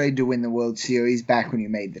that trade to win the World Series back when you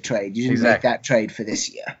made the trade. You didn't make that trade for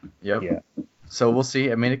this year. Yep. Yeah. So we'll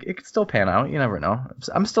see. I mean, it could still pan out. You never know.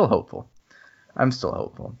 I'm still hopeful. But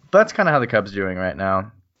that's kind of how the Cubs are doing right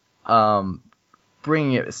now.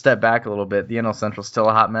 Bringing it a step back a little bit, the NL Central's still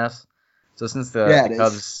a hot mess. So since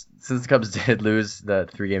the Cubs did lose the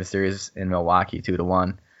 3-game series in Milwaukee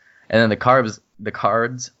 2-1, and then the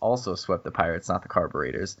Cards also swept the Pirates, not the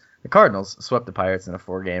Carburetors. The Cardinals swept the Pirates in a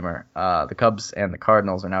 4-gamer. The Cubs and the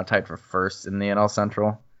Cardinals are now tied for first in the NL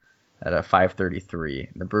Central at a 533.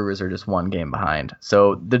 The Brewers are just 1 game behind.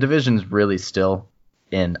 So the division's really still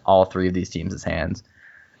in all 3 of these teams' hands.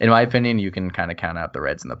 In my opinion, you can kind of count out the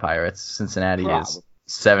Reds and the Pirates. Cincinnati is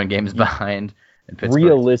 7 games behind. And Pittsburgh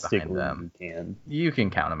realistically, them. You can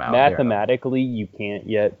count them out. Mathematically, you can't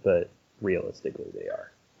yet, but realistically, they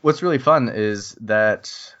are. What's really fun is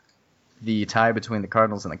that the tie between the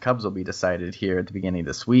Cardinals and the Cubs will be decided here at the beginning of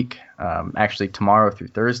this week. Actually, tomorrow through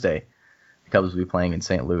Thursday, the Cubs will be playing in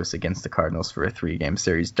St. Louis against the Cardinals for a 3-game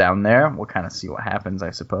series down there. We'll kind of see what happens, I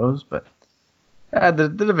suppose. But the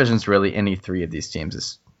division's really any 3 of these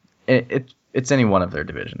teams. It's any one of their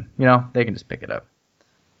division. They can just pick it up.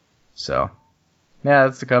 So, yeah,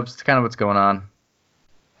 that's the Cubs. It's kind of what's going on.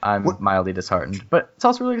 I'm mildly disheartened, but it's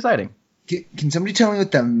also really exciting. Can somebody tell me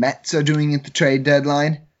what the Mets are doing at the trade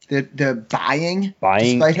deadline? They're buying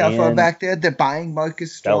despite how far back they're buying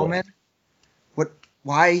Marcus Stroman. What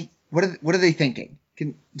are they thinking?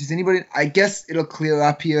 Does anybody? I guess it'll clear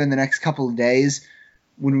up here in the next couple of days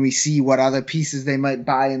when we see what other pieces they might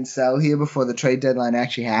buy and sell here before the trade deadline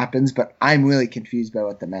actually happens. But I'm really confused by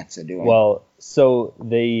what the Mets are doing.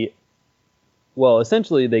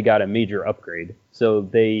 Essentially they got a major upgrade. So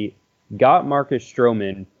they got Marcus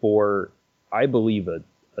Stroman for, I believe, a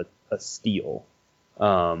steal.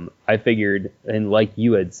 I figured, and like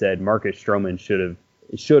you had said, Marcus Stroman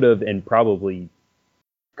should have and probably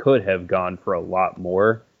could have gone for a lot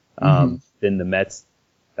more than the Mets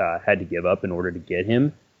had to give up in order to get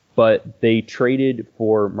him. But they traded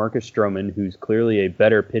for Marcus Stroman, who's clearly a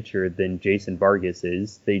better pitcher than Jason Vargas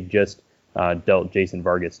is. They just dealt Jason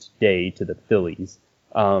Vargas today to the Phillies.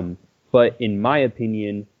 But in my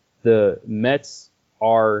opinion, the Mets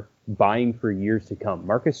are buying for years to come.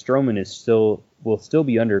 Marcus Stroman will still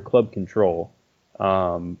be under club control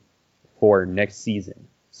for next season.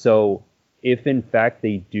 So if in fact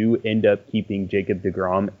they do end up keeping Jacob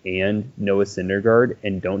deGrom and Noah Syndergaard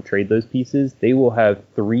and don't trade those pieces, they will have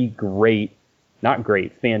 3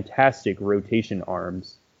 fantastic rotation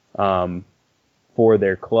arms for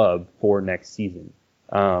their club for next season.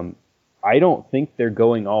 I don't think they're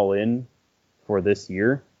going all in for this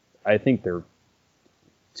year. I think they're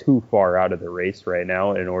too far out of the race right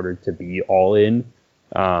now in order to be all in.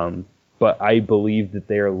 But I believe that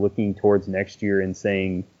they are looking towards next year and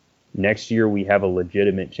saying, next year we have a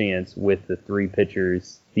legitimate chance with these 3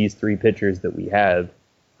 pitchers that we have.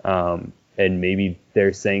 And maybe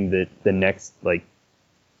they're saying that the next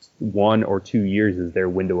 1 or 2 years is their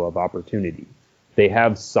window of opportunity. They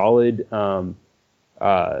have solid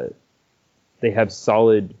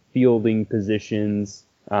fielding positions.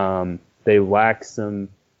 They lack some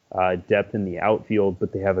depth in the outfield,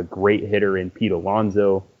 but they have a great hitter in Pete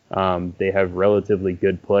Alonso. They have relatively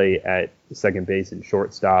good play at second base and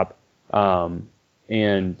shortstop.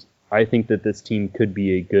 And I think that this team could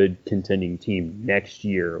be a good contending team next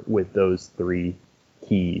year with those 3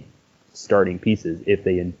 key starting pieces if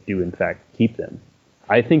they do in fact keep them.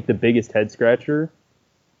 I think the biggest head scratcher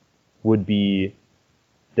would be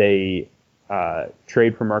they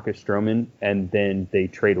trade for Marcus Stroman and then they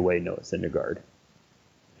trade away Noah Syndergaard.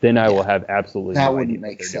 Then I will have absolutely no idea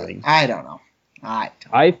what they're doing. I don't know.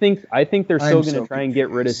 I think they're still going to try and get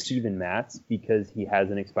rid of Steven Matz because he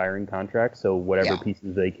has an expiring contract. So whatever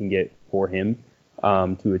pieces they can get for him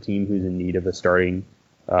to a team who's in need of a starting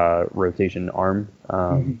rotation arm,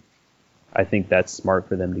 I think that's smart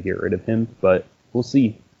for them to get rid of him. But we'll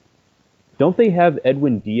see. Don't they have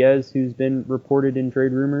Edwin Diaz, who's been reported in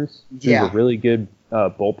trade rumors? He's a really good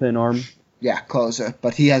bullpen arm. Yeah, closer,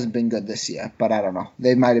 but he hasn't been good this year. But I don't know.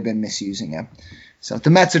 They might have been misusing him. So the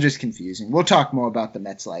Mets are just confusing. We'll talk more about the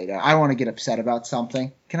Mets later. I want to get upset about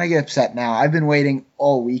something. Can I get upset now? I've been waiting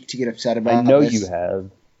all week to get upset about this. I know you have.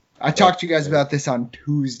 I talked to you guys about this on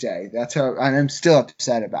Tuesday. And I'm still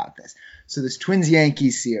upset about this. So this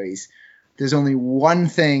Twins-Yankees series, there's only one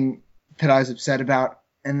thing that I was upset about,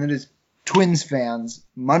 and that is Twins fans.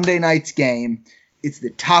 Monday night's game. It's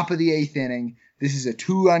the top of the 8th inning. This is a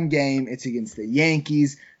 2-run game. It's against the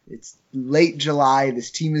Yankees. It's late July.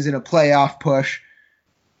 This team is in a playoff push.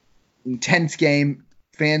 Intense game.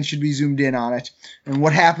 Fans should be zoomed in on it. And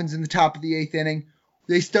what happens in the top of the 8th inning?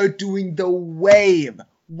 They start doing the wave.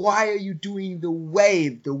 Why are you doing the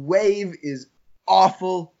wave? The wave is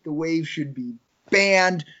awful. The wave should be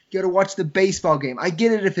banned. You got to watch the baseball game. I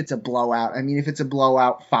get it if it's a blowout. I mean, if it's a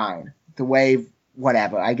blowout, fine. The wave,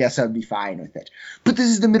 whatever. I guess I'd be fine with it. But this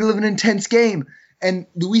is the middle of an intense game. and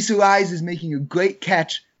Luis Ariz is making a great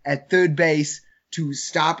catch at third base to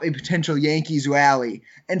stop a potential Yankees rally,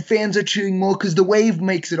 and fans are cheering more because the wave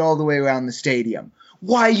makes it all the way around the stadium.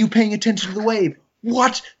 Why are you paying attention to the wave?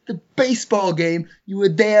 Watch the baseball game. You were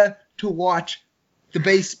there to watch the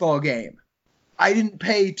baseball game. I didn't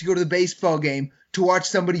pay to go to the baseball game to watch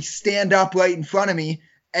somebody stand up right in front of me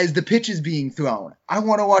as the pitch is being thrown. I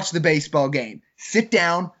want to watch the baseball game. Sit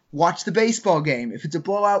down, watch the baseball game. If it's a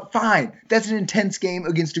blowout, fine. That's an intense game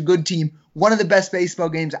against a good team. One of the best baseball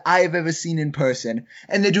games I have ever seen in person.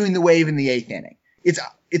 And they're doing the wave in the 8th inning.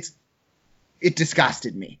 It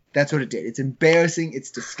disgusted me. That's what it did. It's embarrassing.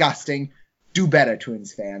 It's disgusting. Do better,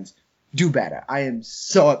 Twins fans. Do better. I am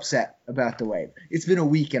so upset about the wave. It's been a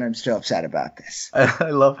week and I'm still upset about this. I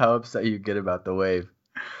love how upset you get about the wave.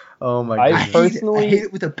 Oh my god. I hate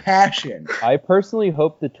it with a passion. I personally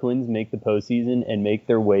hope the Twins make the postseason and make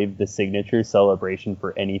their wave the signature celebration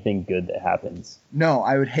for anything good that happens. No,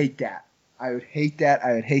 I would hate that. I would hate that.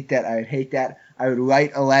 I would hate that. I would hate that. I would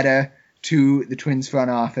write a letter to the Twins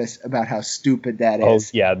front office about how stupid that is. Oh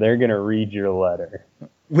yeah, they're gonna read your letter.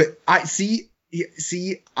 I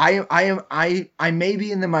may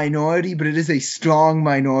be in the minority, but it is a strong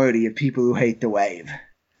minority of people who hate the wave.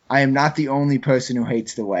 I am not the only person who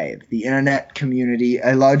hates the wave. The internet community,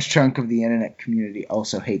 a large chunk of the internet community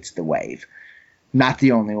also hates the wave. Not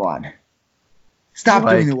the only one. Stop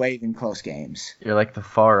doing the wave in close games. You're like the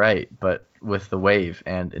far right, but with the wave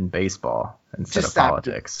and in baseball instead of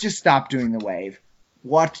politics. Just stop doing the wave.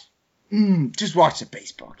 Just watch the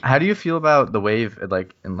baseball game. How do you feel about the wave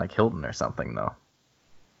in Hilton or something, though?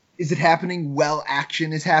 Is it happening while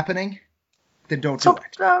action is happening? Then don't do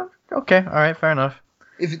it. Okay, all right, fair enough.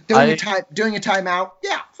 If during a timeout,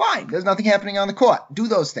 yeah, fine. There's nothing happening on the court. Do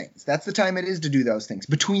those things. That's the time it is to do those things.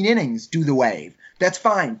 Between innings, do the wave. That's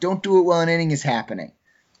fine. Don't do it while an inning is happening.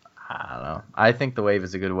 I don't know. I think the wave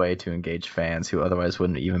is a good way to engage fans who otherwise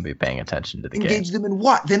wouldn't even be paying attention to the game. Engage them in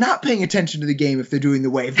what? They're not paying attention to the game if they're doing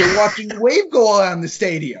the wave. They're watching the wave go around the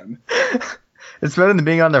stadium. It's better than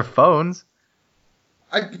being on their phones.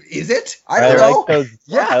 Is it? I don't know.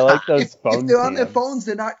 I like those phones. If they're on their phones,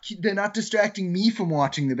 they're not distracting me from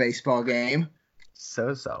watching the baseball game.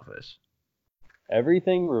 So selfish.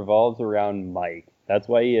 Everything revolves around Mike. That's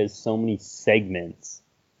why he has so many segments,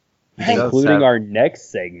 including our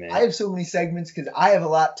next segment. I have so many segments because I have a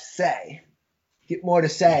lot to say. Get more to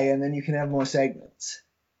say, and then you can have more segments.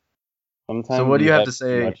 Sometimes so what do you have to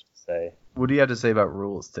say? Much to say. What do you have to say about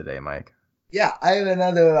rules today, Mike? Yeah, I have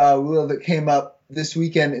another rule that came up this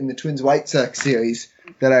weekend in the Twins White Sox series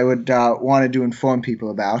that I would wanted to inform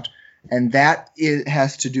people about, and that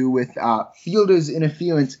has to do with fielders'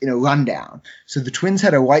 interference in a rundown. So the Twins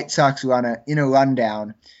had a White Sox runner in a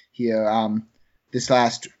rundown here this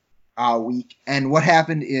last week, and what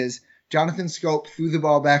happened is Jonathan Schoop threw the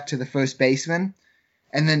ball back to the first baseman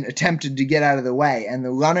and then attempted to get out of the way, and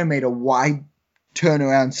the runner made a wide turn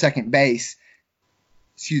around second base,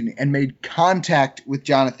 and made contact with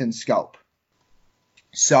Jonathan Schoop.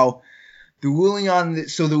 So the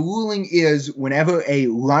ruling is whenever a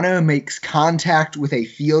runner makes contact with a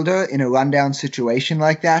fielder in a rundown situation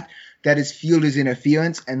like that, that is fielder's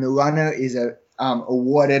interference, and the runner is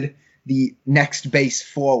awarded the next base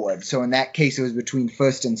forward. So in that case, it was between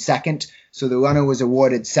first and second, so the runner was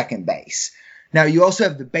awarded second base. Now, you also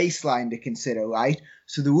have the baseline to consider, right?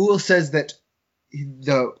 So the rule says that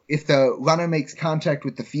if the runner makes contact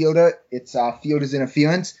with the fielder, it's fielder's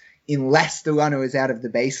interference, unless the runner is out of the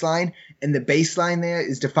baseline. And the baseline there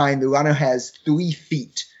is defined, the runner has 3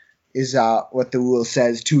 feet, is what the rule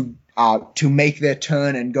says, to make their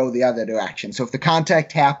turn and go the other direction. So if the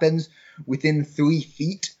contact happens within 3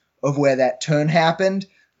 feet of where that turn happened,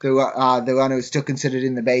 the runner is still considered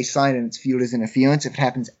in the baseline and it's fielder's interference. If it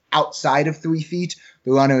happens outside of 3 feet,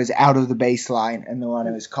 the runner is out of the baseline and the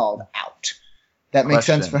runner is called out. That makes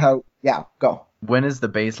sense for how... Yeah, go. When is the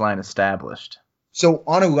baseline established? So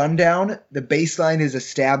on a rundown, the baseline is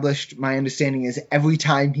established, my understanding is, every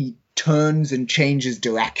time he turns and changes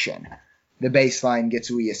direction, the baseline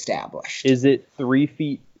gets reestablished. Is it 3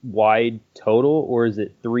 feet wide total, or is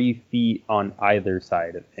it 3 feet on either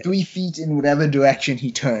side of him? 3 feet in whatever direction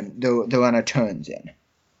the runner turns in.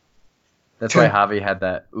 That's why Javi had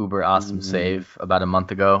that uber awesome save about a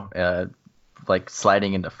month ago,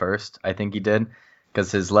 sliding into first, I think he did,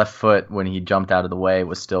 because his left foot, when he jumped out of the way,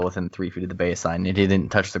 was still within 3 feet of the baseline, and he didn't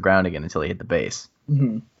touch the ground again until he hit the base.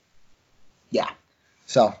 Mm-hmm. Yeah.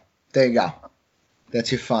 So, there you go.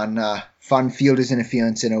 That's your fun fielder's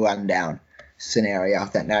interference in a rundown scenario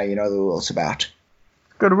that now you know the rules about.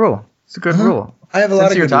 Good rule. It's a good rule. I have a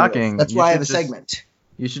lot of good talking, rules. That's why I have a segment.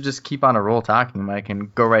 You should just keep on a roll talking, Mike,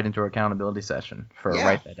 and go right into our accountability session for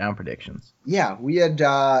Write That Down predictions. Yeah, we had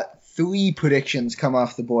 3 predictions come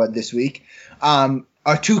off the board this week. Our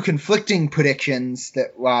 2 conflicting predictions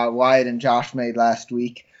that Wyatt and Josh made last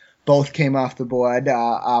week both came off the board,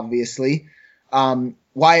 obviously.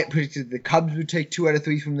 Wyatt predicted the Cubs would take 2 out of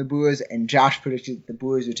 3 from the Brewers, and Josh predicted the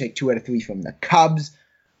Brewers would take 2 out of 3 from the Cubs.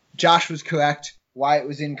 Josh was correct. Wyatt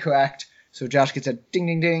was incorrect. So Josh gets a ding,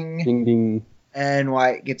 ding, ding. Ding, ding. And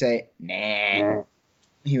Wyatt gets a nah.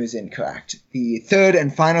 He was incorrect. The third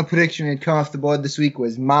and final prediction that had come off the board this week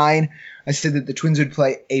was mine. I said that the Twins would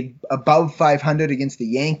play above 500 against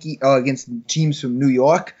against teams from New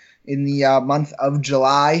York in the month of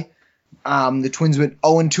July. The Twins went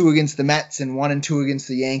 0-2 against the Mets and 1-2 against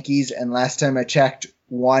the Yankees. And last time I checked,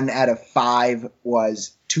 1 out of 5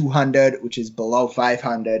 was 200, which is below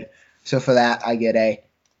 500. So for that, I get a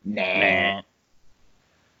nah.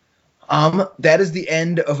 That is the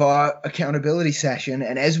end of our accountability session.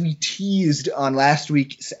 And as we teased on last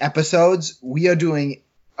week's episodes, we are doing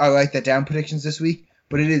our Write That Down predictions this week,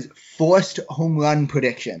 but it is forced home run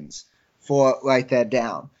predictions for Write That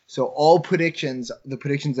Down. So all predictions, the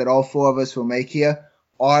predictions that all 4 of us will make here,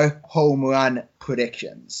 are home run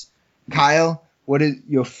predictions. Kyle, what is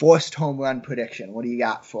your forced home run prediction? What do you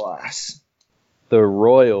got for us? The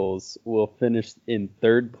Royals will finish in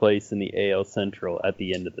 3rd place in the AL Central at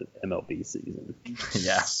the end of the MLB season.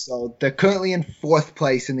 Yeah. So they're currently in 4th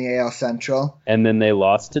place in the AL Central. And then they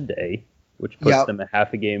lost today, which puts them a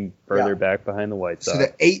half a game further back behind the White Sox. So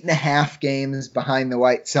they're 8.5 games behind the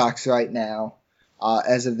White Sox right now,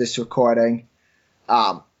 as of this recording.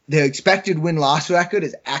 Their expected win-loss record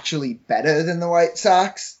is actually better than the White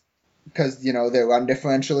Sox because, their run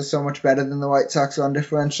differential is so much better than the White Sox run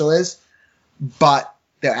differential is. But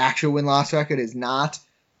their actual win-loss record is not.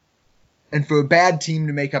 And for a bad team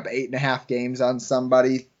to make up 8.5 games on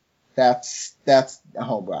somebody, that's a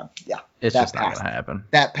home run. Yeah. It's just not going to happen.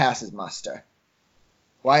 That passes muster.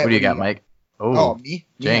 Wyatt, what do you got, Mike? Oh, me?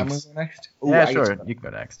 James. I'm going to go next? Yeah, sure. You can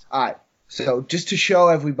go next. All right. So just to show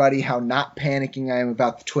everybody how not panicking I am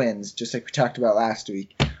about the Twins, just like we talked about last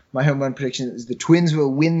week, my home run prediction is the Twins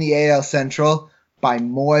will win the AL Central by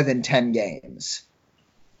more than 10 games.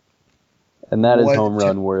 And that is home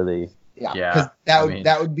run worthy. Yeah.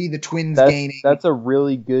 That would be the Twins gaining. That's a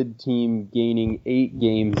really good team gaining 8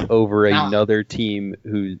 games over another team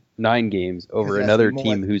 9 games over another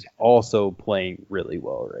team who's also playing really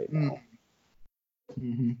well right now.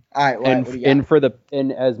 Mm-hmm. All right.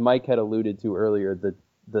 And as Mike had alluded to earlier,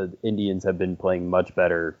 the Indians have been playing much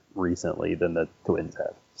better recently than the Twins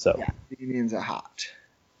have. So the Indians are hot.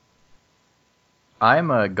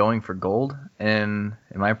 I'm going for gold in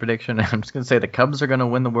my prediction. I'm just going to say the Cubs are going to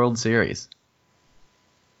win the World Series.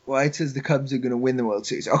 Well, it says the Cubs are going to win the World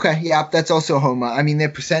Series. Okay, yeah, that's also home run. I mean, their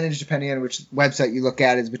percentage, depending on which website you look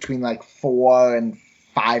at, is between 4 and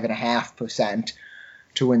 5.5%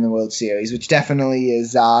 to win the World Series, which definitely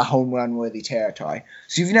is home run worthy territory.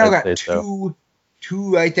 So you've now got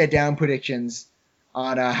two Write That Down predictions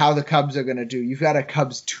on how the Cubs are going to do. You've got a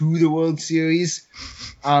Cubs to the World Series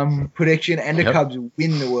prediction and a Cubs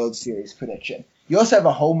win the World Series prediction. You also have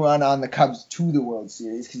a home run on the Cubs to the World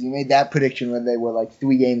Series because you made that prediction when they were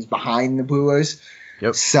 3 games behind the Brewers.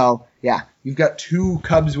 Yep. So, you've got 2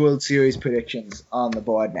 Cubs World Series predictions on the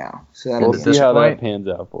board now. So we'll see how that pans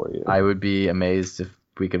out for you. I would be amazed if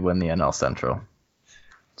we could win the NL Central.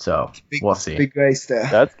 So we'll see. Big race there.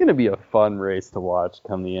 That's going to be a fun race to watch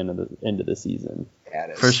come the end of the season. Yeah,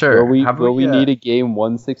 it is. For sure. Will we need a game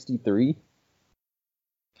 163?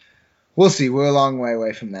 We'll see. We're a long way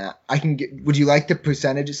away from that. Would you like the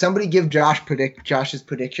percentage? Somebody give Josh's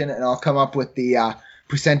prediction, and I'll come up with the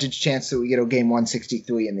percentage chance that we get a game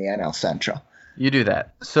 163 in the NL Central. You do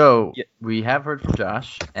that. So we have heard from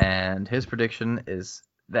Josh, and his prediction is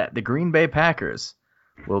that the Green Bay Packers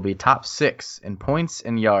will be top 6 in points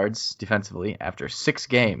and yards defensively after 6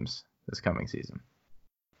 games this coming season.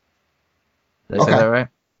 Did I say that right?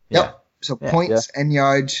 Yep. Yeah. So points and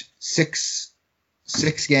yards, 6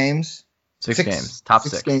 games. 6 games. Top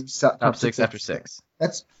 6. Games, top 6 after 6.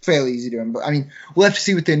 That's fairly easy to do. But, we'll have to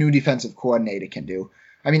see what their new defensive coordinator can do.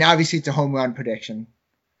 Obviously it's a home run prediction,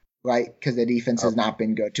 right? Because their defense has not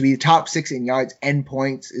been good. To be top 6 in yards and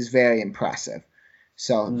points is very impressive.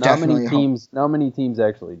 So not many teams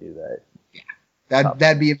actually do that. Yeah,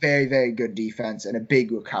 that'd be a very, very good defense and a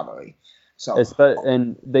big recovery. So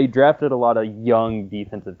and they drafted a lot of young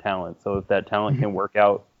defensive talent. So if that talent can work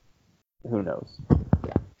out, who knows?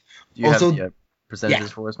 Yeah. Do you have the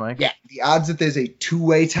percentages for us, Mike? Yeah, the odds that there's a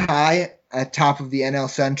 2-way tie at top of the NL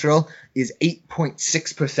Central is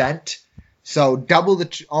 8.6%. So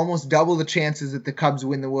almost double the chances that the Cubs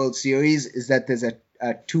win the World Series is that there's a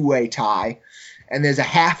two-way tie, and there's a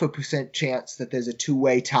 0.5% chance that there's a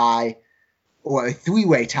two-way tie or a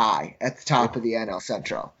three-way tie at the top of the NL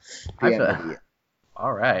Central.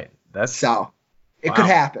 All right, it could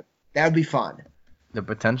happen. That would be fun. The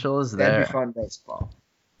potential is there. That'd be fun baseball.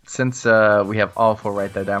 Since we have all 4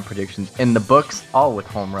 write that down predictions in the books, all with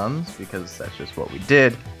home runs, because that's just what we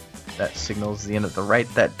did. That signals the end of the Write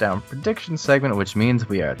That Down prediction segment, which means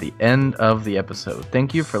we are at the end of the episode.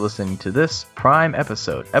 Thank you for listening to this prime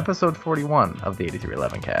episode 41 of the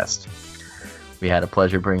 8311 cast. We had a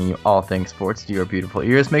pleasure bringing you all things sports to your beautiful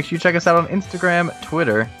ears. Make sure you check us out on Instagram,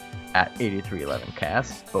 Twitter, at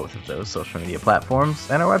 8311cast, both of those social media platforms,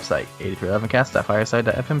 and our website,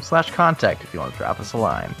 8311cast.fireside.fm/contact if you want to drop us a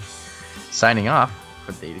line. Signing off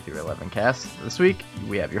for the 8311 cast this week,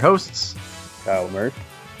 we have your hosts, Kyle Murph,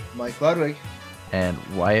 Mike Ludwig, and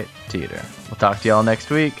Wyatt Teeter. We'll talk to y'all next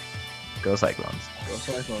week. Go Cyclones. Go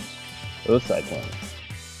Cyclones. Go Cyclones.